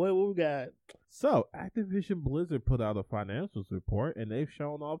 Sure. What we got? So Activision Blizzard put out a financials report, and they've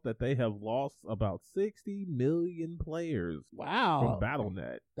shown off that they have lost about 60 million players. Wow. From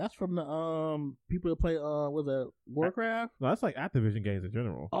Battle.net. That's from the people that play was it Warcraft? No, that's like Activision games in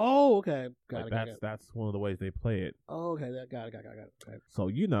general. Oh, okay. Got it. That's one of the ways they play it. Oh, okay. Got it. Okay. So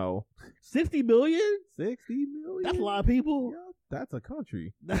 60 million? 60 million? That's a lot of people. Yeah, that's a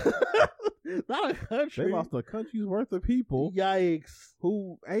country. Not a country. They lost a country's worth of people. Yikes.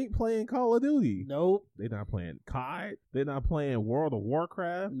 Who ain't playing Call of Duty. Nope. They not playing COD. They not playing World of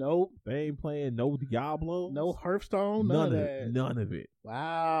Warcraft. Nope. They ain't playing no Diablo. No Hearthstone. None of that. None of it.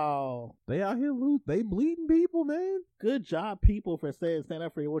 Wow. They out here they bleeding people, man. Good job, people, for stand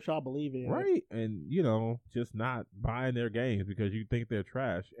up for what y'all believe in. Right. And, just not buying their games because you think they're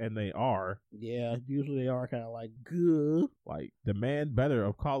trash. And they are. Yeah, usually they are kind of like, good. Like, demand better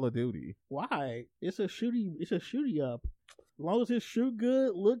of Call of Duty. Why? It's a shooty up. As long as it shoot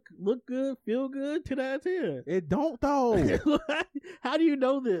good, look good, feel good, 10 out of 10. It don't though. How do you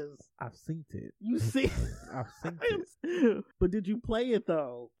know this? I've seen it. You see? I've seen it. But did you play it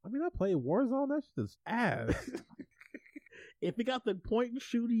though? I mean, I played Warzone. That shit is ass. If it got the point and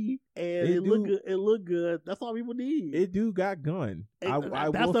shooty and it look good, that's all people need. It do got gun.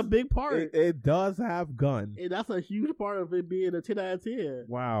 That's a big part. It does have gun. And that's a huge part of it being a 10 out of 10.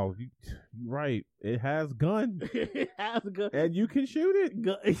 Wow. You're right. It has gun. It has a gun. And you can shoot it.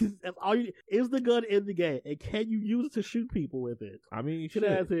 That's all you need. Is the gun in the game? And can you use it to shoot people with it? I mean, 10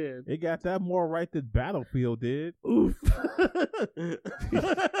 out of 10. It got that more right than Battlefield did. Oof.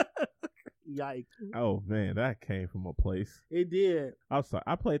 Yikes. like. Oh man, that came from a place. It did. I'm sorry.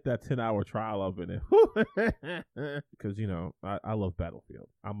 I played that 10-hour trial of it because I love Battlefield.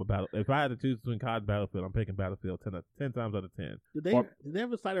 I'm a battle. If I had to choose between COD and Battlefield, I'm picking Battlefield 10 times out of 10. Did they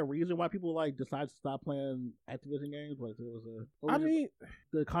ever cite a reason why people like decide to stop playing Activision games? Like it was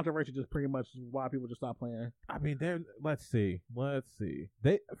the controversy just pretty much why people just stopped playing. I mean, let's see.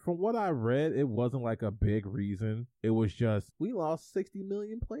 They, from what I read, it wasn't like a big reason. It was just we lost 60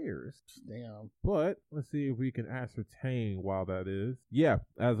 million players. Damn. But let's see if we can ascertain why that is. Yeah,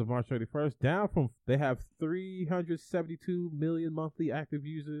 as of March 31st, they have 372 million monthly active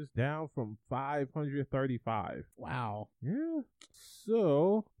users, down from 535. Wow. Yeah.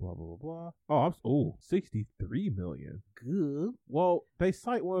 So blah blah blah blah. 63 million. Good. Well, they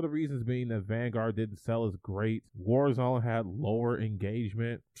cite one of the reasons being that Vanguard didn't sell as great. Warzone had lower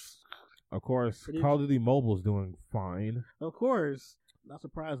engagement. Of course, Call of Duty Mobile is doing fine. Of course. Not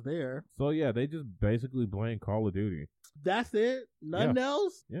surprised there. So yeah, they just basically blame Call of Duty. That's it? Nothing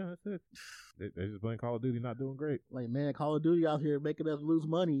else? Yeah, that's it. They just blame Call of Duty not doing great. Like, man, Call of Duty out here making us lose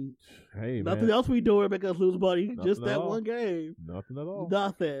money. Hey, Nothing else we doing making us lose money. Just that one game. Nothing at all.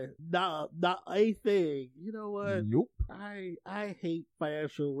 Nothing. Not a thing. You know what? Nope. I hate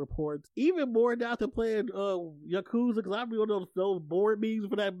financial reports. Even more now to playing Yakuza, because I remember those board meetings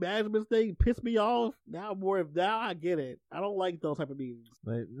for that management thing pissed me off. Now I get it. I don't like those type of meetings.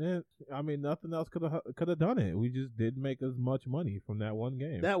 I mean, nothing else could have done it. We just didn't make as much money from that one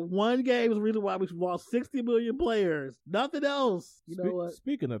game. That one game is the reason why we lost 60 million players. Nothing else. You know what?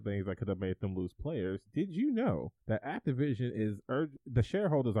 Speaking of things that could have made them lose players, did you know that Activision the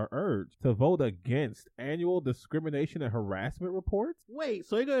shareholders are urged to vote against annual discrimination and harassment reports? Wait,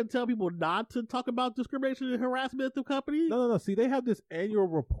 so you're going to tell people not to talk about discrimination and harassment at the company? No. See, they have this annual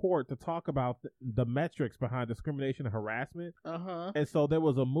report to talk about the metrics behind discrimination and harassment. Uh-huh. And so there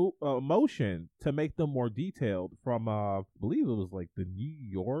was a motion to make them more detailed from, I believe it was like the New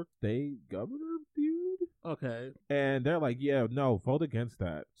York State governor dude. Okay. And they're like, yeah, no, vote against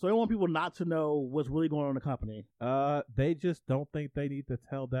that. So they want people not to know what's really going on in the company. They just don't think they need to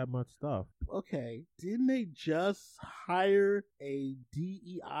tell that much stuff. Okay. Didn't they just hire a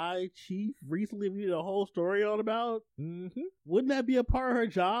DEI chief recently we did a whole story on about? Mm-hmm. Wouldn't that be a part of her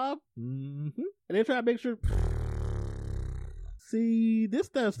job? Mm-hmm. And they're trying to make sure... See, this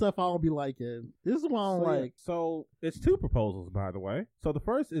stuff I don't be liking. This is what I don't like. So, it's two proposals, by the way. So, the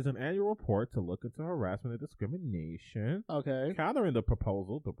first is an annual report to look into harassment and discrimination. Okay. Countering the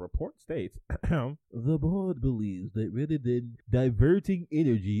proposal, the report states, the board believes that rather than diverting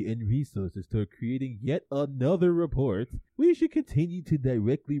energy and resources toward creating yet another report, we should continue to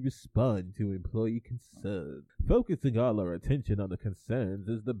directly respond to employee concerns. Focusing all our attention on the concerns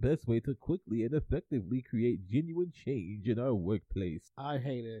is the best way to quickly and effectively create genuine change in our workplace. I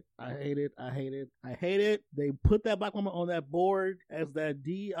hate it. I hate it. I hate it. I hate it. They put that black woman on that board as that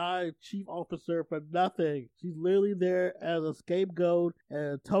DI chief officer for nothing. She's literally there as a scapegoat and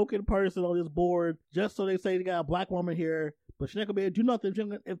a token person on this board just so they say they got a black woman here. But she's not gonna be able to do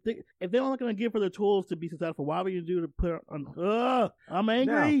nothing. If they're not gonna give her the tools to be successful, why would you do to put her on? I'm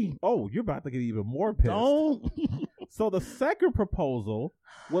angry. Now, you're about to get even more pissed. Don't. So the second proposal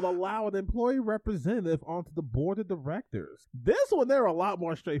would allow an employee representative onto the board of directors. This one they're a lot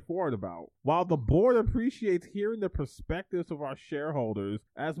more straightforward about. While the board appreciates hearing the perspectives of our shareholders,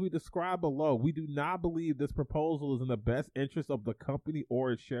 as we describe below, we do not believe this proposal is in the best interest of the company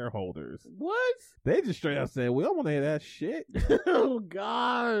or its shareholders. What? They just straight up said, we don't want to hear that shit. Oh,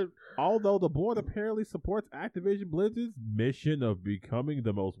 God. Although the board apparently supports Activision Blizzard's mission of becoming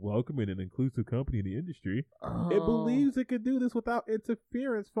the most welcoming and inclusive company in the industry, it believes it could do this without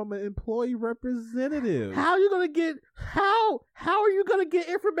interference from an employee representative. How are you gonna get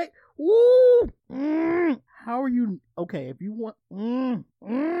information? Woo! How are you? Okay, if you want,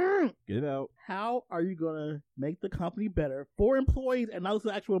 get it out. How are you gonna make the company better for employees and not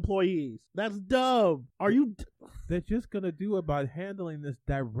the actual employees? That's dumb. They're just gonna do it by handling this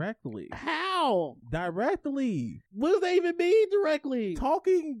directly. How? Directly. What does that even mean? Directly?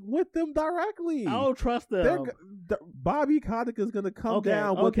 Talking with them directly. I don't trust them. Bobby Kotick is gonna come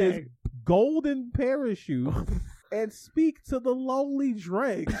down with his golden parachute and speak to the lonely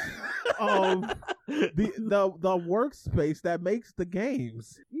dregs of the workspace that makes the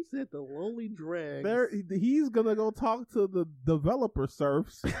games. He said the lonely dregs. He's gonna go talk to the developer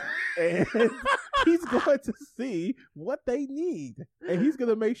serfs and he's going to see what they need, and he's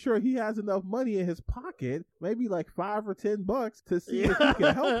gonna make sure he has enough money in his pocket, maybe like $5 or $10, to see if he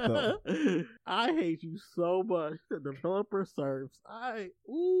can help them. I hate you so much. The developer serfs.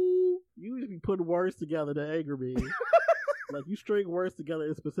 You just be putting words together to anger me. Like, you string words together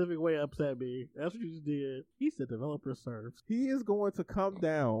in a specific way upset me. That's what you just did. He said developer serves. He is going to come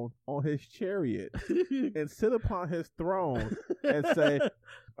down on his chariot and sit upon his throne and say,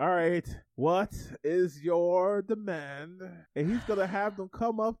 all right, what is your demand? And he's going to have them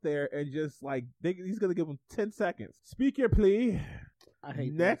come up there and just like, he's going to give them 10 seconds. Speak your plea. I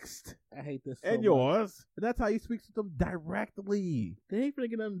hate Next. this. I hate this so And much. yours. And that's how he speaks to them directly. They ain't finna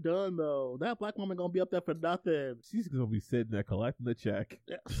get nothing done, though. That black woman gonna be up there for nothing. She's going to be sitting there collecting the check.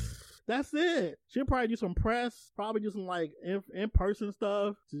 That's it. She'll probably do some press, probably do some like in-person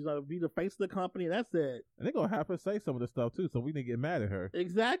stuff. She's gonna be the face of the company. That's it. And they're going to have her say some of this stuff too, so we didn't get mad at her.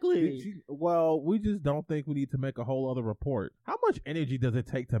 Exactly. Well, we just don't think we need to make a whole other report. How much energy does it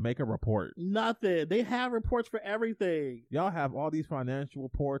take to make a report? Nothing. They have reports for everything. Y'all have all these financial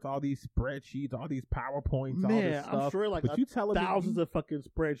reports, all these spreadsheets, all these PowerPoints, all this Man, stuff. I'm sure like but you telling thousands me, of fucking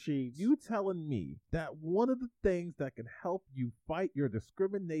spreadsheets. you telling me that one of the things that can help you fight your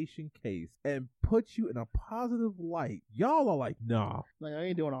discrimination case and put you in a positive light, y'all are like, nah, Like, I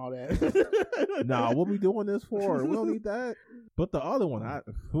ain't doing all that. nah, what we doing this for? We don't need that. But the other one,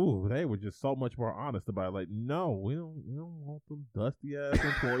 they were just so much more honest about it. Like, no, we don't want them dusty ass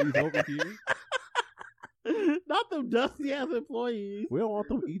employees over here. Not them dusty ass employees. We don't want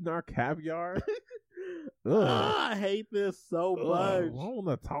them eating our caviar. I hate this so Ugh, much. I don't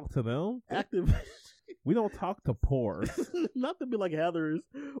want to talk to them. Active. We don't talk to poor. Not to be like Heather's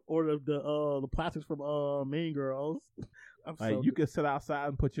or the plastics from Mean Girls. Like, you can sit outside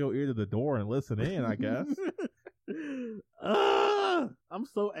and put your ear to the door and listen in, I guess. I'm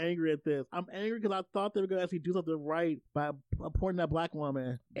so angry at this. I'm angry because I thought they were gonna actually do something right by appointing that black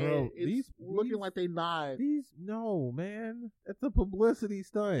woman. Bro, and it's looking like they not. No, man. It's a publicity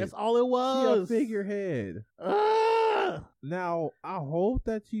stunt. That's all it She was. a figurehead. Now, I hope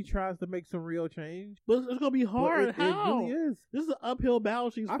that she tries to make some real change. But it's gonna be hard. It How? really is. This is an uphill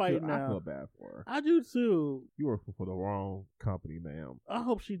battle she's fighting I now. feel bad for her. I do too. You work for the wrong company, ma'am. I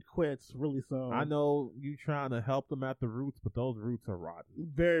hope she quits really soon. I know you trying to help them at the roots, but those roots are rotten.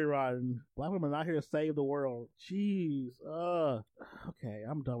 Very rotten. Black women out here to save the world. Jeez. Okay,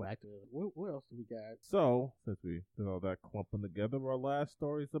 I'm done with acting. What else do we got? So, since we did all that clumping together, our last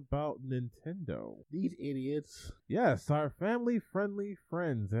story is about Nintendo. These idiots. Yes, our family-friendly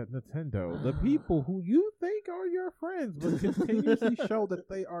friends at Nintendo. The people who you think are your friends, but continuously show that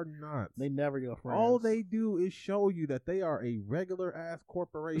they are not. They never your friends. All they do is show you that they are a regular-ass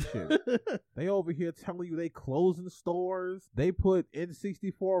corporation. They over here telling you they closing stores. They put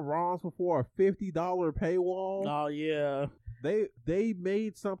N64 ROMs before a $50 paywall. Oh, yeah. They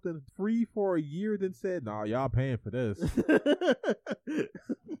made something free for a year, then said, "Nah, y'all paying for this."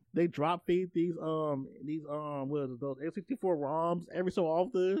 They drop feed these what is it, those N64 ROMs every so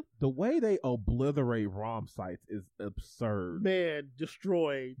often. The way they obliterate ROM sites is absurd. Man,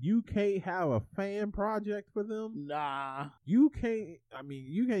 destroyed. You can't have a fan project for them. Nah. You can't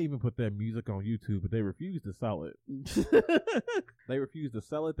even put their music on YouTube, but they refuse to sell it. They refuse to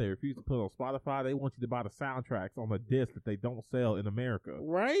sell it. They refuse to put it on Spotify. They want you to buy the soundtracks on a disc that they don't sell in America.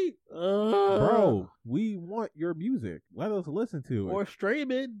 Right? Bro, we want your music. Let us listen to it. Or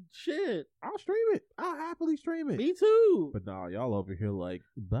stream it. Shit. I'll stream it. I'll happily stream it. Me too. But nah, y'all over here like,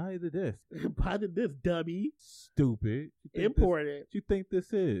 buy the disc. Buy this dummy. Stupid. Import it. What you think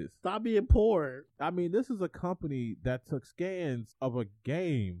this is? Stop being poor. I mean, this is a company that took scans of a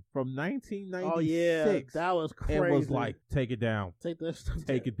game from 1996. Oh yeah, that was crazy. And was like, take it down. Take this stuff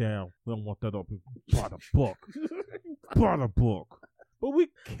Take it down. We don't want that up. Buy the book. Buy the book. But we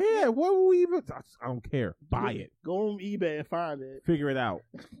can't. What would we even? I don't care. Buy it. Go on eBay and find it. Figure it out.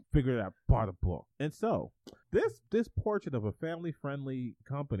 Buy the book. And so, this portrait of a family-friendly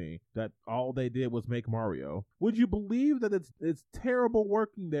company that all they did was make Mario. Would you believe that it's terrible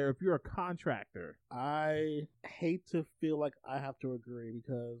working there if you're a contractor? I hate to feel like I have to agree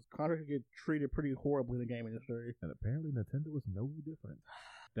because contractors get treated pretty horribly in the game industry. And apparently Nintendo is no different.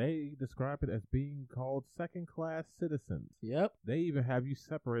 They describe it as being called second-class citizens. Yep. They even have you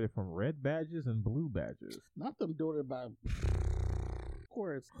separated from red badges and blue badges. Not them doing it by... Of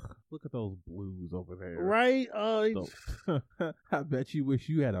course. Look at those blues over there. Right? I bet you wish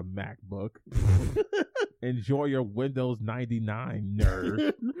you had a MacBook. Enjoy your Windows 99,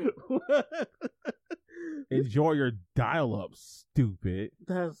 nerd. Enjoy your dial-up, stupid.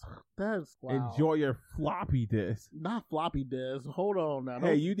 That's wow. Enjoy your floppy disk. Not floppy disk. Hold on now.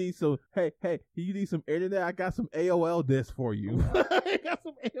 Hey, you need some. Hey, you need some internet? I got some AOL disk for you. I got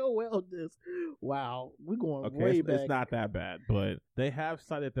some AOL disk. Wow, we're going way back. It's not that bad, but they have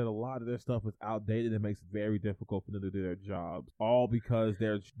cited that a lot of their stuff is outdated and makes it very difficult for them to do their jobs. All because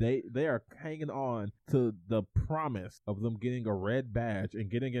they are hanging on to the promise of them getting a red badge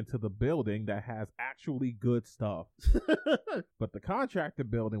and getting into the building that has actually good stuff. But the contractor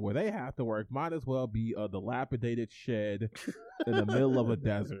building where they have to work might as well be a dilapidated shed in the middle of a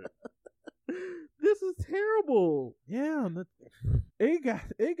desert. This is terrible. Yeah,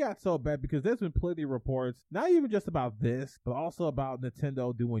 it got so bad because there's been plenty of reports, not even just about this, but also about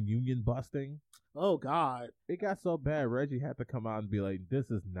Nintendo doing union busting. Oh God, it got so bad. Reggie had to come out and be like, "This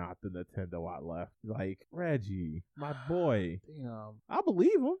is not the Nintendo I left." Like, Reggie, my boy. Damn, I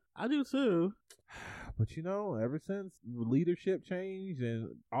believe him. I do too. But ever since leadership changed and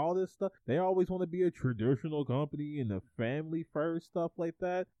all this stuff, they always want to be a traditional company and a family first stuff like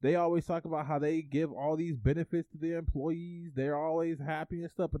that. They always talk about how they give all these benefits to their employees. They're always happy and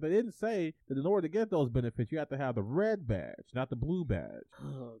stuff, but they didn't say that in order to get those benefits, you have to have the red badge, not the blue badge.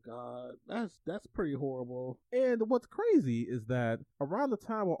 Oh God, that's pretty horrible. And what's crazy is that around the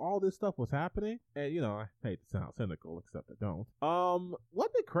time where all this stuff was happening, and I hate to sound cynical, except I don't.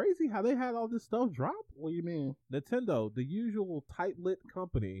 Wasn't it crazy how they had all this stuff drop? What do you mean? Nintendo, the usual tight-lit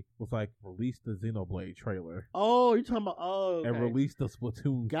company, was like, release the Xenoblade trailer. Oh, you're talking about, okay. And release the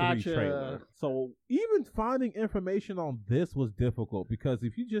Splatoon 3 trailer. So even finding information on this was difficult because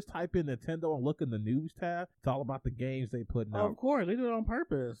if you just type in Nintendo and look in the news tab, it's all about the games they put out. Of course, they do it on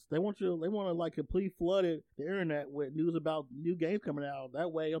purpose. They want to like completely flood the internet with news about new games coming out.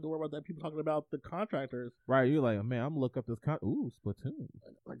 That way you don't have to worry about that people talking about the contractors. Right, you're like, man, I'm gonna look up this Splatoon.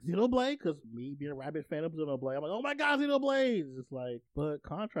 Like Xenoblade, because me being a rabid fan of Xenoblade, I'm like, oh my God, Xenoblade! It's like, but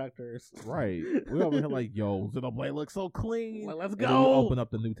contractors. Right. We over here like, yo, Xenoblade looks so clean. Like, let's go! And then we open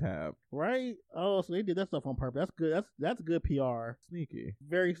up the new tab. Right? Oh, so they did that stuff on purpose. That's good. That's good PR. Sneaky.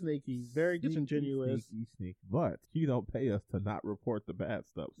 Very sneaky. Very disingenuous. Sneaky. But you don't pay us to not report the bad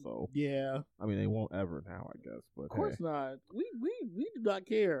stuff, so. Yeah. I mean, they won't ever now, I guess. But of course not. We do not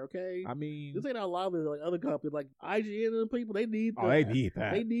care, okay? I mean, this ain't how loud like other companies like IGN and people, they need that. They need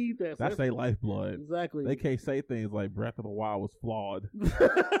that. They need that. That's their lifeblood. Exactly. They can't say things like Breath of the Wild was flawed.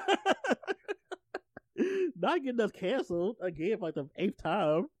 Not getting us canceled again for like the 8th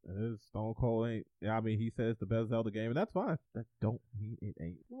time. Stone Cold ain't. Yeah, I mean, he says the best Zelda game, and that's fine. That don't mean it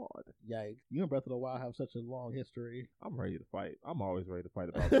ain't flawed. Yikes! You and Breath of the Wild have such a long history. I'm ready to fight. I'm always ready to fight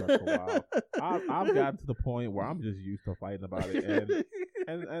about Breath of the Wild. I've gotten to the point where I'm just used to fighting about it,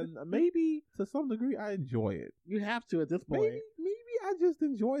 and maybe to some degree I enjoy it. You have to at this point. Maybe I just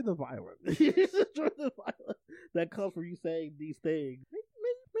enjoy the violence. You just enjoy the violence that comes from you saying these things.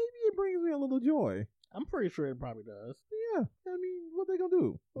 Maybe it brings me a little joy. I'm pretty sure it probably does. Yeah. I mean, what they gonna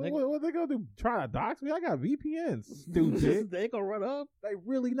do? What they gonna do? Try to dox me? I got VPNs, stupid. They gonna run up? They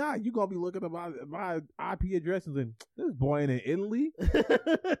really not. You gonna be looking at my IP addresses and this boy in Italy?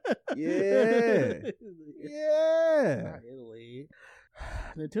 Yeah. Yeah. Not Italy.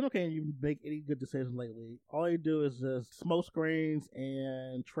 Nintendo can't even make any good decisions lately. All they do is just smoke screens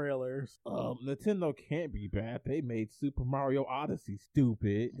and trailers. Nintendo can't be bad. They made Super Mario Odyssey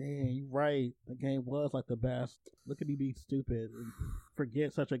stupid. Dang, you right. The game was like the best. Look at me be stupid and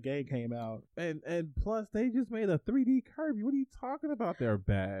forget such a game came out. And plus they just made a 3D Kirby. What are you talking about? They're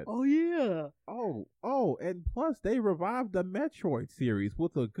bad. Oh yeah. Oh, and plus they revived the Metroid series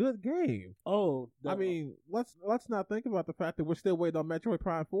with a good game. Oh, I mean, let's not think about the fact that we're still waiting on Metroid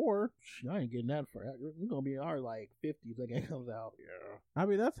Prime 4. I ain't getting that for we're gonna be in our like 50s that game comes out. Yeah. I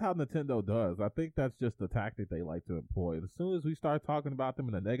mean, that's how Nintendo does. I think that's just the tactic they like to employ. As soon as we start talking about them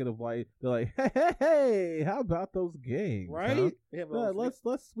in a negative light, they're like, hey, how about those games? Right? Huh? Yeah, let's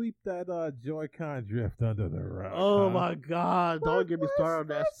sweep that Joy-Con drift under the rug. Oh my God! Don't get me started on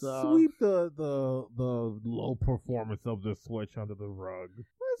that stuff. Sweep the low performance of the Switch under the rug.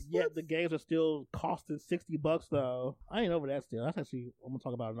 Yet the games are still costing $60 though. I ain't over that still. That's actually I'm gonna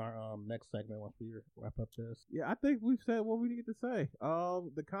talk about in our next segment once we wrap up this. Yeah, I think we've said what we need to say.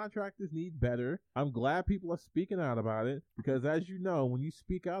 The contractors need better. I'm glad people are speaking out about it because, as you know, when you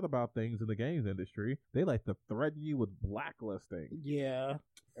speak out about things in the games industry, they like to threaten you with blacklisting. Yeah.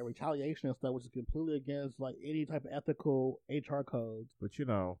 and retaliation and stuff, which is completely against like any type of ethical HR codes. But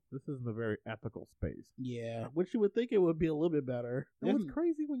this isn't a very ethical space. Yeah, which you would think it would be a little bit better. And what's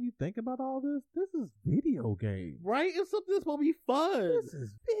crazy when you think about all this? This is video games, right? It's something that's supposed to be fun. This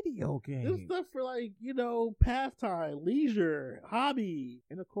is video games. This stuff for like pastime, leisure, hobby.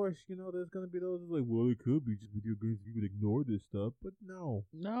 And of course, there's gonna be those like, well, it could be just video games. You would ignore this stuff, but no,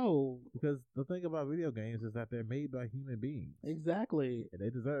 because the thing about video games is that they're made by human beings. Exactly, and they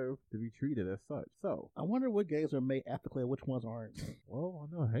deserve to be treated as such. So I wonder what games are made ethically and which ones aren't. Well,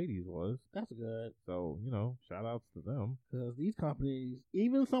 I know Hades was. That's good. So shout outs to them, because these companies,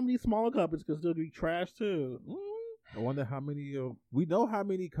 even some of these smaller companies, can still be trash too. I wonder how many we know how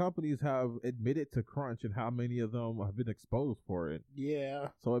many companies have admitted to crunch and how many of them have been exposed for it. Yeah.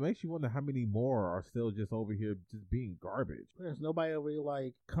 So it makes you wonder how many more are still just over here just being garbage. There's nobody over here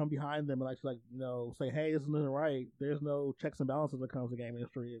like come behind them and actually say, hey, this isn't right. There's no checks and balances when it comes to game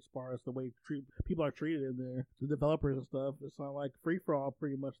industry as far as the way people are treated in there. The developers and stuff. It's not like free for all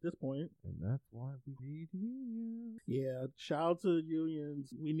pretty much at this point. And that's why we need unions. Yeah. Shout out to the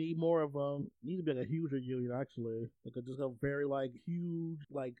unions. We need more of them. Need to be like a huger union actually. Like just a very huge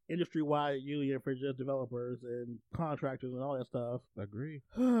industry wide union for just developers and contractors and all that stuff. Agree.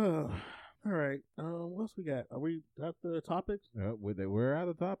 All right. What else we got? Are we at the topics? Yeah, we're out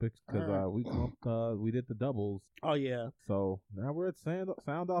of topics because we did the doubles. Oh yeah. So now we're at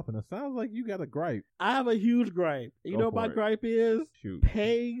sound off, and it sounds like you got a gripe. I have a huge gripe. You know what my gripe is? Shoot.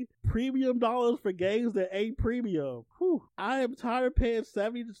 Paying premium dollars for games that ain't premium. Whew. I am tired of paying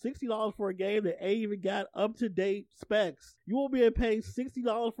 $70 to $60 for a game that ain't even got up to date specs. You won't be able to pay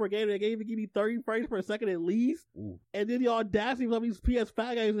 $60 for a game that can't even give me 30 frames per second at least. Ooh. And then the audacity of these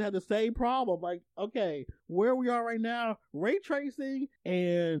PS5 games that have the same problem. Like, okay, where we are right now, ray tracing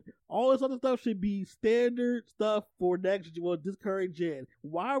and all this other stuff should be standard stuff for this current gen.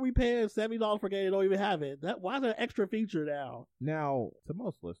 Why are we paying $70 for a game that don't even have it? Why is that an extra feature now? Now, to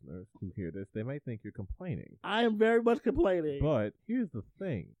most listeners who hear this, they may think you're complaining. I am very much complaining. But here's the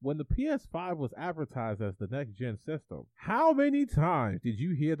thing. When the PS5 was advertised as the next gen system, how many times did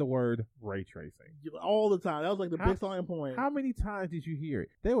you hear the word ray tracing? All the time. That was the big selling point. How many times did you hear it?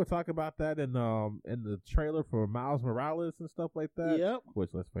 They were talking about that in the trailer for Miles Morales and stuff like that. Yep.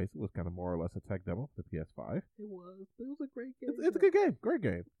 Which, let's face it, was kind of more or less a tech demo for the PS5. It was. It was a great game. It's a good game. Great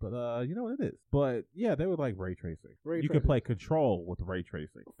game. But you know what it is. But yeah, they were like ray tracing. You can play Control with ray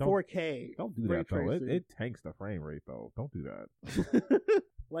tracing. 4K. Don't do that though. It tanks the frame rate though. Don't do that.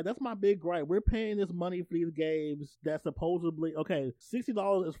 That's my big gripe. We're paying this money for these games that supposedly, okay,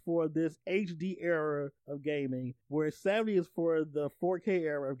 $60 is for this HD era of gaming, where $70 is for the 4K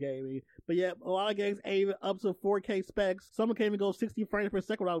era of gaming. But yet, a lot of games ain't even up to 4K specs. Some can't even go 60 frames per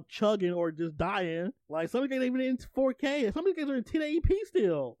second without chugging or just dying. Some games ain't even in 4K. Some games are in 1080p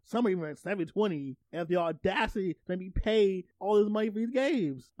still. Some are even in 720. And the audacity to be paid all this money for these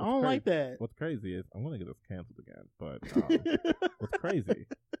games. I don't like that. What's crazy is, I'm going to get this canceled again, but what's crazy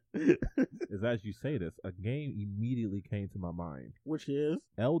is, as you say this, a game immediately came to my mind. Which is?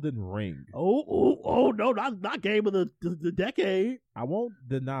 Elden Ring. Oh, no, not game of the decade. I won't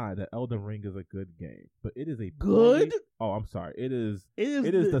deny that Elden Ring is a good game, but it is a good? I'm sorry. It is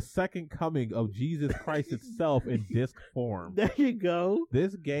the second coming of Jesus Christ itself in disc form. There you go.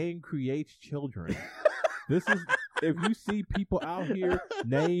 This game creates children. This is, if you see people out here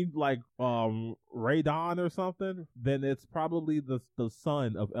named like Radon or something, then it's probably the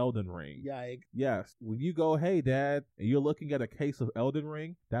son of Elden Ring. Yikes. Yes. When you go, hey dad, and you're looking at a case of Elden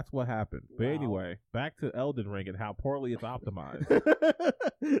Ring, that's what happened. Wow. But anyway, back to Elden Ring and how poorly it's optimized.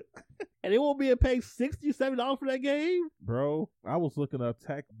 And it won't be a pay $60, $70 for that game? Bro, I was looking up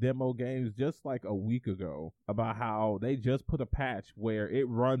tech demo games just like a week ago about how they just put a patch where it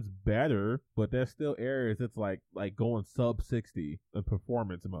runs better, but there's still areas it's like going sub 60 in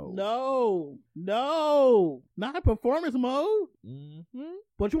performance mode. No, not in performance mode. Mm-hmm.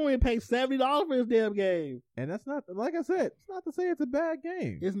 But you only pay $70 for this damn game. And that's not, like I said, it's not to say it's a bad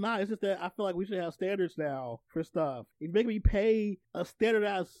game. It's not. It's just that I feel like we should have standards now for stuff. If you make me pay a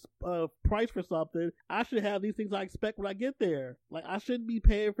standardized price for something, I should have these things I expect when I get there. I shouldn't be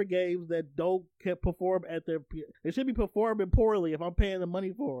paying for games that don't perform at their... They should be performing poorly if I'm paying the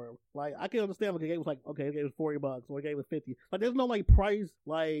money for them. I can understand a game was okay, the game was $40 or a game was $50. There's no price,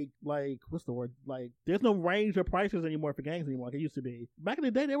 what's the word? There's no range of prices anymore for games anymore like it used to be. Back in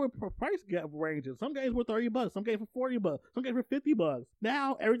the day, there were price gap ranges. Some games were $30, some games were $40, some games were $50.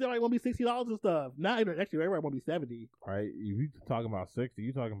 Now, everything want to be $60 and stuff. Now, actually, everybody want to be $70. Right? If you're talking about 60,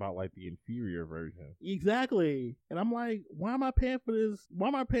 you're talking about the inferior version. Exactly. And I'm like, why am I paying for this? Why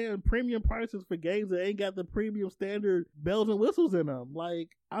am I paying premium prices for games that ain't got the premium standard bells and whistles in them?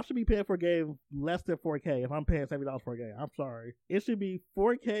 I should be paying for a game less than 4K if I'm paying $70 for a game. I'm sorry. It should be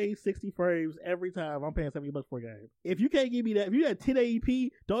 4K 60 frames every time I'm paying $70 for a game. If you can't give me that, if you got 1080p,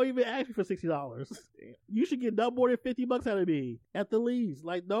 don't even ask me for $60. You should get no more than $50 out of me at the least.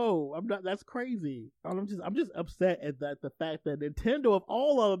 Like, no, I'm not. That's crazy. I'm just upset at that. The fact that Nintendo, of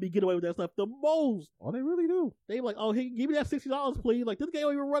all of them, be getting away with that stuff the most. Oh, they really do. They be like, oh, hey, give me that $60, please. Like, this game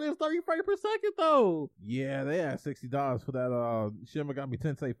don't even run at 30 frames per second, though. Yeah, they had $60 for that Shin Megami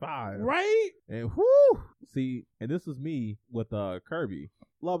Tensei 5. Right? And whoo! See, and this was me with Kirby.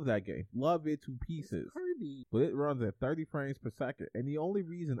 Love that game. Love it to pieces. Kirby. But it runs at 30 frames per second. And the only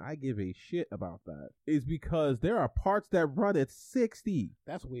reason I give a shit about that is because there are parts that run at 60.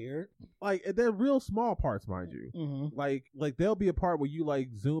 That's weird. Like, they're real small parts, mind you. Mm-hmm. Like there'll be a part where you like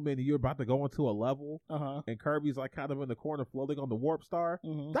zoom in and you're about to go into a level, and Kirby's like kind of in the corner floating on the warp star.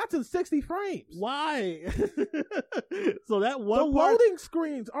 Mm-hmm. That's in 60 frames. Why? So that one The loading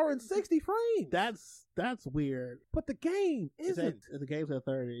screens are in 60 frames. That's weird. But the game isn't. The game's at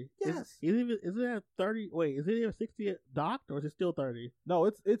 30. Yes. Is it at 30? Wait, is it at 60 docked or is it still 30? No,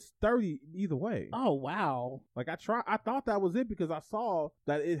 it's 30 either way. Oh, wow. Like I thought that was it because I saw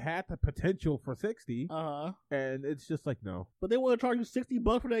that it had the potential for 60. And it's just like, no. But they want to charge you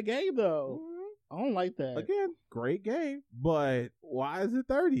 $60 for that game though. I don't like that. Again, great game, but why is it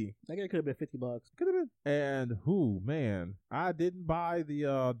 30? That game could have been $50. Could have been. And man, I didn't buy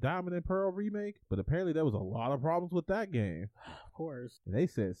the Diamond and Pearl remake, but apparently there was a lot of problems with that game. Of course. And they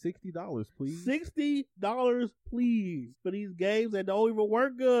said $60, please. $60, please, for these games that don't even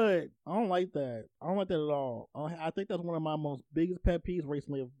work good. I don't like that. I don't like that at all. I think that's one of my most biggest pet peeves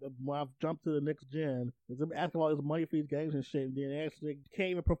recently when I've jumped to the next gen. Is them asking all this money for these games and shit, and then actually can't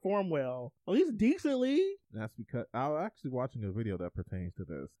even perform well. At least decently. That's because I was actually watching a video that pertains to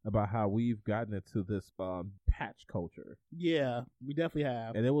this about how we've gotten into this patch culture. Yeah, we definitely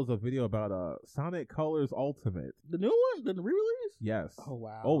have. And it was a video about Sonic Colors Ultimate. The new one? The re-release? Yes. Oh,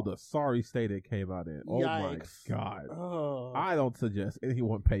 wow. Oh, the sorry state it came out in. Oh, Yikes. my God. Oh. I don't suggest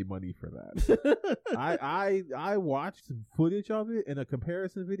anyone pay money for that. I watched some footage of it in a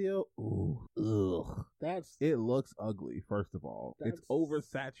comparison video. Ooh. Ugh. It looks ugly, first of all. It's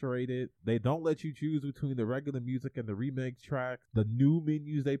oversaturated. They don't let you choose between the regular music and the remake tracks. The new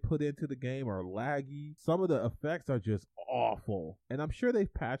menus they put into the game are laggy. Some of the effects are just awful. And I'm sure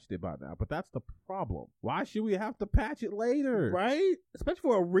they've patched it by now, but that's the problem. Why should we have to patch it later? Right? Especially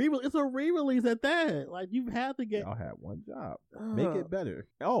for a re-release. It's a re-release at that. Like, you've had to get... Y'all had one job. Make it better.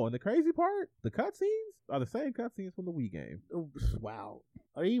 Oh, and the crazy part, the cutscenes are the same cutscenes from the Wii game. Wow.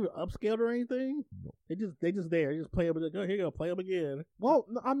 Are they even upscaled or anything? No. They just there. You just play them. Go here you go. Play them again. Well,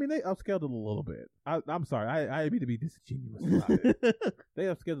 no, I mean, they upscaled it a little bit. I'm sorry. I mean to be disingenuous about it. They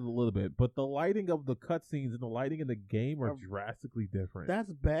upscaled it a little bit, but the lighting of the cutscenes and the lighting in the game are drastically different.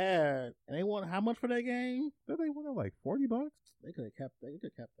 That's bad. And they want how much for that game? Did they want like $40? They could have kept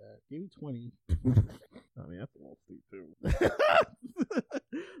that. Give me 20. I mean, that's a little steep too.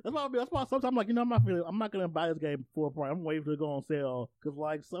 That's why sometimes I'm like, I'm not gonna buy this game full price. I'm waiting for it to go on sale because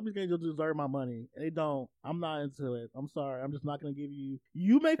like some of these games just deserve my money and they don't. I'm not into it. I'm sorry. I'm just not gonna give you.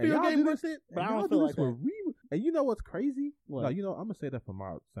 You may feel your game worth it, but I don't feel like that. And you know what's crazy? What? No, I'm gonna say that for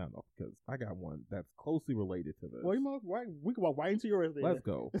my sound off because I got one that's closely related to this. Well, we can walk right into yours. Then. Let's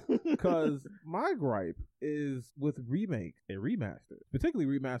go. Because my gripe is with remakes and remasters,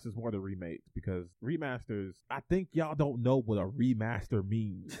 particularly remasters more than remakes. Because remasters, I think y'all don't know what a remaster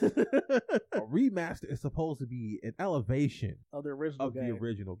means. A remaster is supposed to be an elevation of the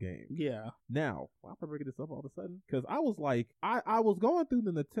original game. Yeah. Now, why am I bringing this up all of a sudden? Because I was like, I was going through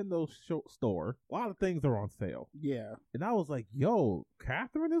the Nintendo store. A lot of things are on sale. Yeah. And I was like, yo,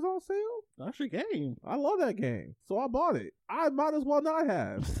 Catherine is on sale? That's your game. I love that game. So I bought it. I might as well not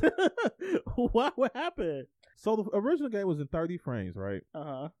have. What happened? So the original game was in 30 frames, right?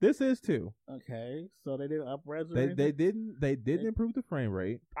 This is too. Okay, so they didn't up-res or They didn't improve the frame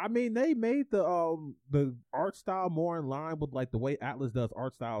rate. I mean, they made the art style more in line with like the way Atlas does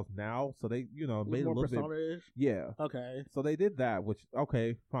art styles now. So they made it a little bit. Yeah. Okay. So they did that, which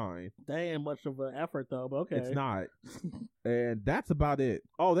okay, fine. That ain't much of an effort though, but okay. It's not. And that's about it.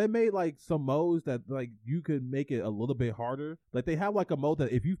 Oh, they made like some modes that like you could make it a little bit harder. Like they have like a mode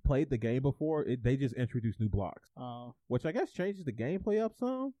that if you've played the game before, they just introduce new blocks. Which I guess changes the gameplay up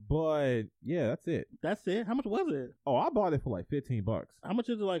some. But yeah, that's it. That's it? How much was it? Oh, I bought it for like $15. How much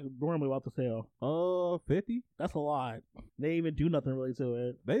is it like normally about to sale? 50. That's a lot. They didn't even do nothing really to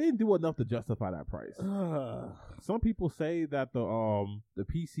it. They didn't do enough to justify that price. Some people say that the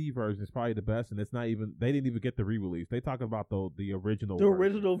PC version is probably the best, and it's not even. They didn't even get the re-release. They talking about the original The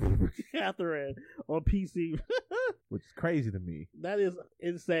version, original Catherine on PC. which is crazy to me. That is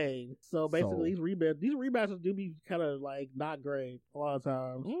insane. So basically, So- these remasters do be kind of like not great a lot of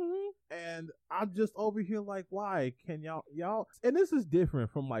times. And I'm just over here like, why can y'all? And this is different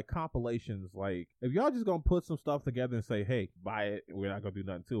from like compilations. Like, if y'all just gonna put some stuff together and say, hey, buy it, we're not gonna do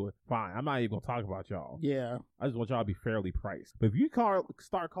nothing to it. Fine, I'm not even gonna talk about y'all. Yeah, I just want y'all to be fairly priced. But if you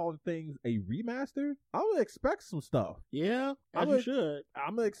start calling things a remaster, I'm gonna expect some stuff. yeah, I as would- you should.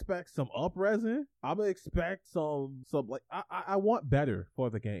 I'm gonna expect some up-resing. I'm gonna expect some like I want better for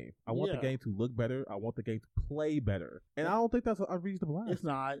the game. I want the Yeah. game to look better. I want the game to play better. And I don't think that's an unreasonable ask. It's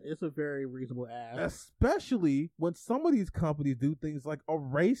not. It's a very reasonable ask. Especially when some of these companies do things like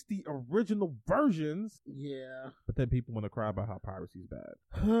erase the original versions, Yeah. but then people want to cry about how piracy is bad.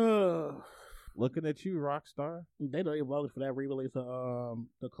 They Looking at you, Rockstar. don't even vote for that re-release of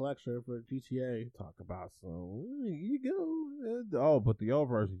the collection for GTA. Talk about some. You go. Oh, but the old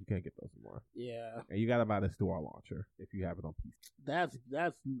versions you can't get those anymore. Yeah, And you gotta buy this through our launcher if you have it on PC. that's I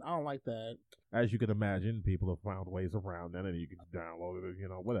don't like that. As you can imagine, people have found ways around that, and you can just download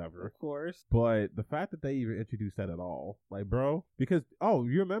it, whatever. Of course. But the fact that they even introduced that at all, like, bro, because,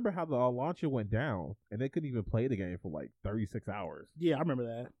 you remember how the launcher went down, and they couldn't even play the game for, like, 36 hours. Yeah, I remember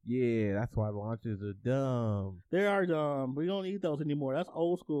that. Yeah, that's why the launchers are dumb. They are dumb. We don't need those anymore. That's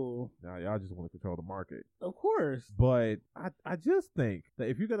old school. Now, y'all just want to control the market. Of course. But I just think that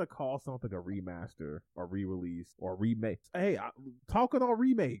if you're going to call something a remaster, or re-release, or remake, hey, talking on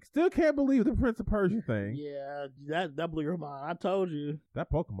remakes, still can't believe the Prince of Persia thing. Yeah, that blew your mind. I told you.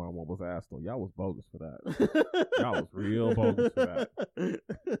 That Pokemon one was ass, though. Y'all was bogus for that. Y'all was real bogus for that.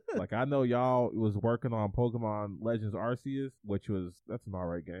 Like, I know y'all was working on Pokemon Legends Arceus, that's an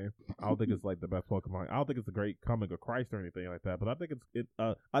alright game. I don't think it's like the best Pokemon. I don't think it's a great coming of Christ or anything like that, but I think it's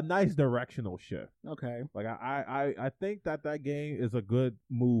a nice directional shift. Okay. Like, I think that game is a good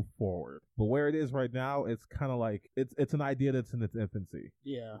move forward. But where it is right now, it's kind of like, it's an idea that's in its infancy.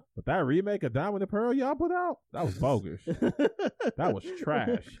 Yeah. But that remake of Diamond and Pearl y'all put out, that was bogus. That was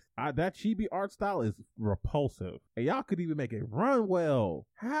trash. That chibi art style is repulsive. And y'all could even make it run well.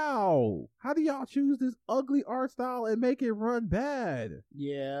 How? How do y'all choose this ugly art style and make it run bad?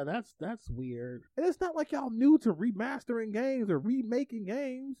 Yeah, that's weird. And it's not like y'all new to remastering games or remaking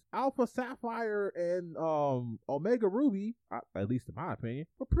games. Alpha Sapphire and Omega Ruby, at least in my opinion,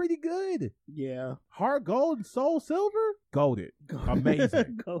 were pretty good. Yeah. Heart Gold and Soul Silver, goated.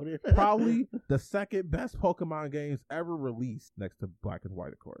 Amazing. Goated. Probably the second best Pokemon games ever released, next to Black and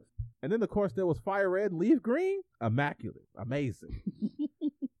White, of course. And then, of course, there was Fire Red and Leaf Green. Immaculate. Amazing.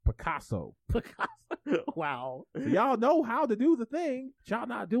 Picasso. Wow. So y'all know how to do the thing, but y'all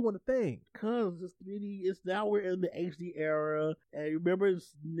not doing the thing. Cause it's now we're in the HD era, and remember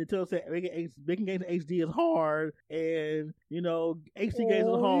Nintendo said making games in HD is hard, and HD games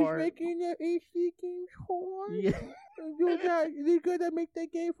is hard. Making the HD games hard? Yeah. You gotta make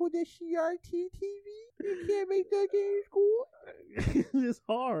that game for the CRT TV? You can't make that game good? It's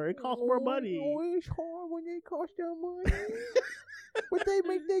hard. It costs more money. Oh, it's hard when they cost their money. But they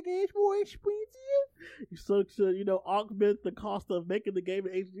make their games more expensive. So to augment the cost of making the game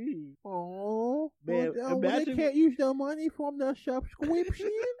in HD. Oh Man, when they imagine- can't use the money from the subscriptions.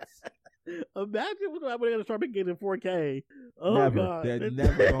 Imagine when they're gonna start making games in 4K. Oh Never. god, They're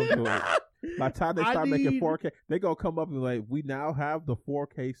never gonna do it. By the time they I start making need- 4K, they gonna come up and be like, we now have the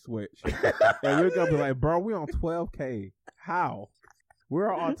 4K switch. And we're gonna be like, bro, we on 12K. How? We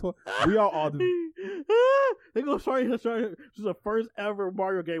are on the They're gonna start this is the first ever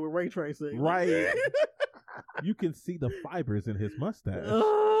Mario game with ray tracing. right. You can see the fibers in his mustache.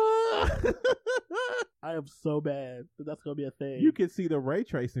 I am so bad that that's gonna be a thing. You can see the ray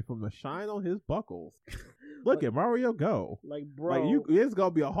tracing from the shine on his buckles. Look at Mario Go. like, bro, Like it's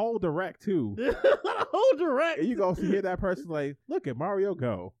gonna be a whole direct too. a whole direct. And you gonna hear that person like, look at Mario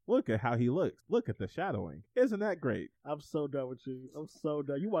Go. Look at how he looks. Look at the shadowing. Isn't that great? I'm so done with you. I'm so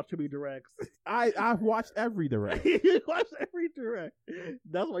done. You watch too many directs. I've watched every direct. You watch every direct.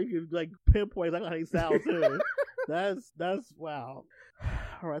 That's why you can pinpoint how they sound too. That's wow.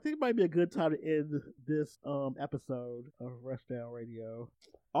 All right, I think it might be a good time to end this episode of Rushdown Radio.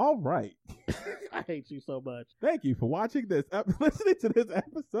 All right. I hate you so much. Thank you for watching this, listening to this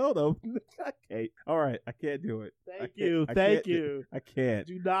episode of. Okay. All right, I can't do it. Thank you. Thank you. I can't.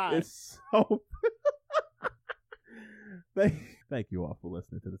 Do not. It's so. Thank you all for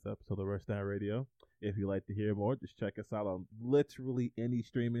listening to this episode of Rushdown Radio. If you'd like to hear more, just check us out on literally any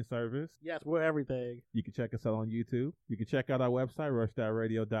streaming service. Yes, we're everything. You can check us out on YouTube. You can check out our website,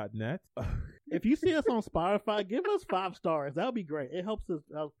 rushdownradio.net. If you see us on Spotify, give us 5 stars. That would be great. It helps us.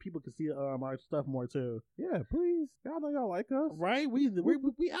 People can see our stuff more too. Yeah, please. Y'all know y'all like us, right? We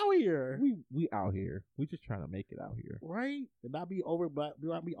out here. We out here. We just trying to make it out here, right? And not be owned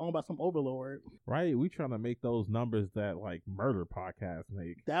by some overlord, right? We trying to make those numbers that like murder podcasts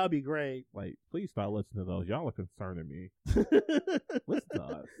make. That would be great. Like, please start listening to those. Y'all are concerning me. Listen to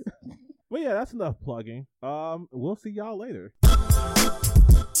us. But yeah, that's enough plugging. We'll see y'all later.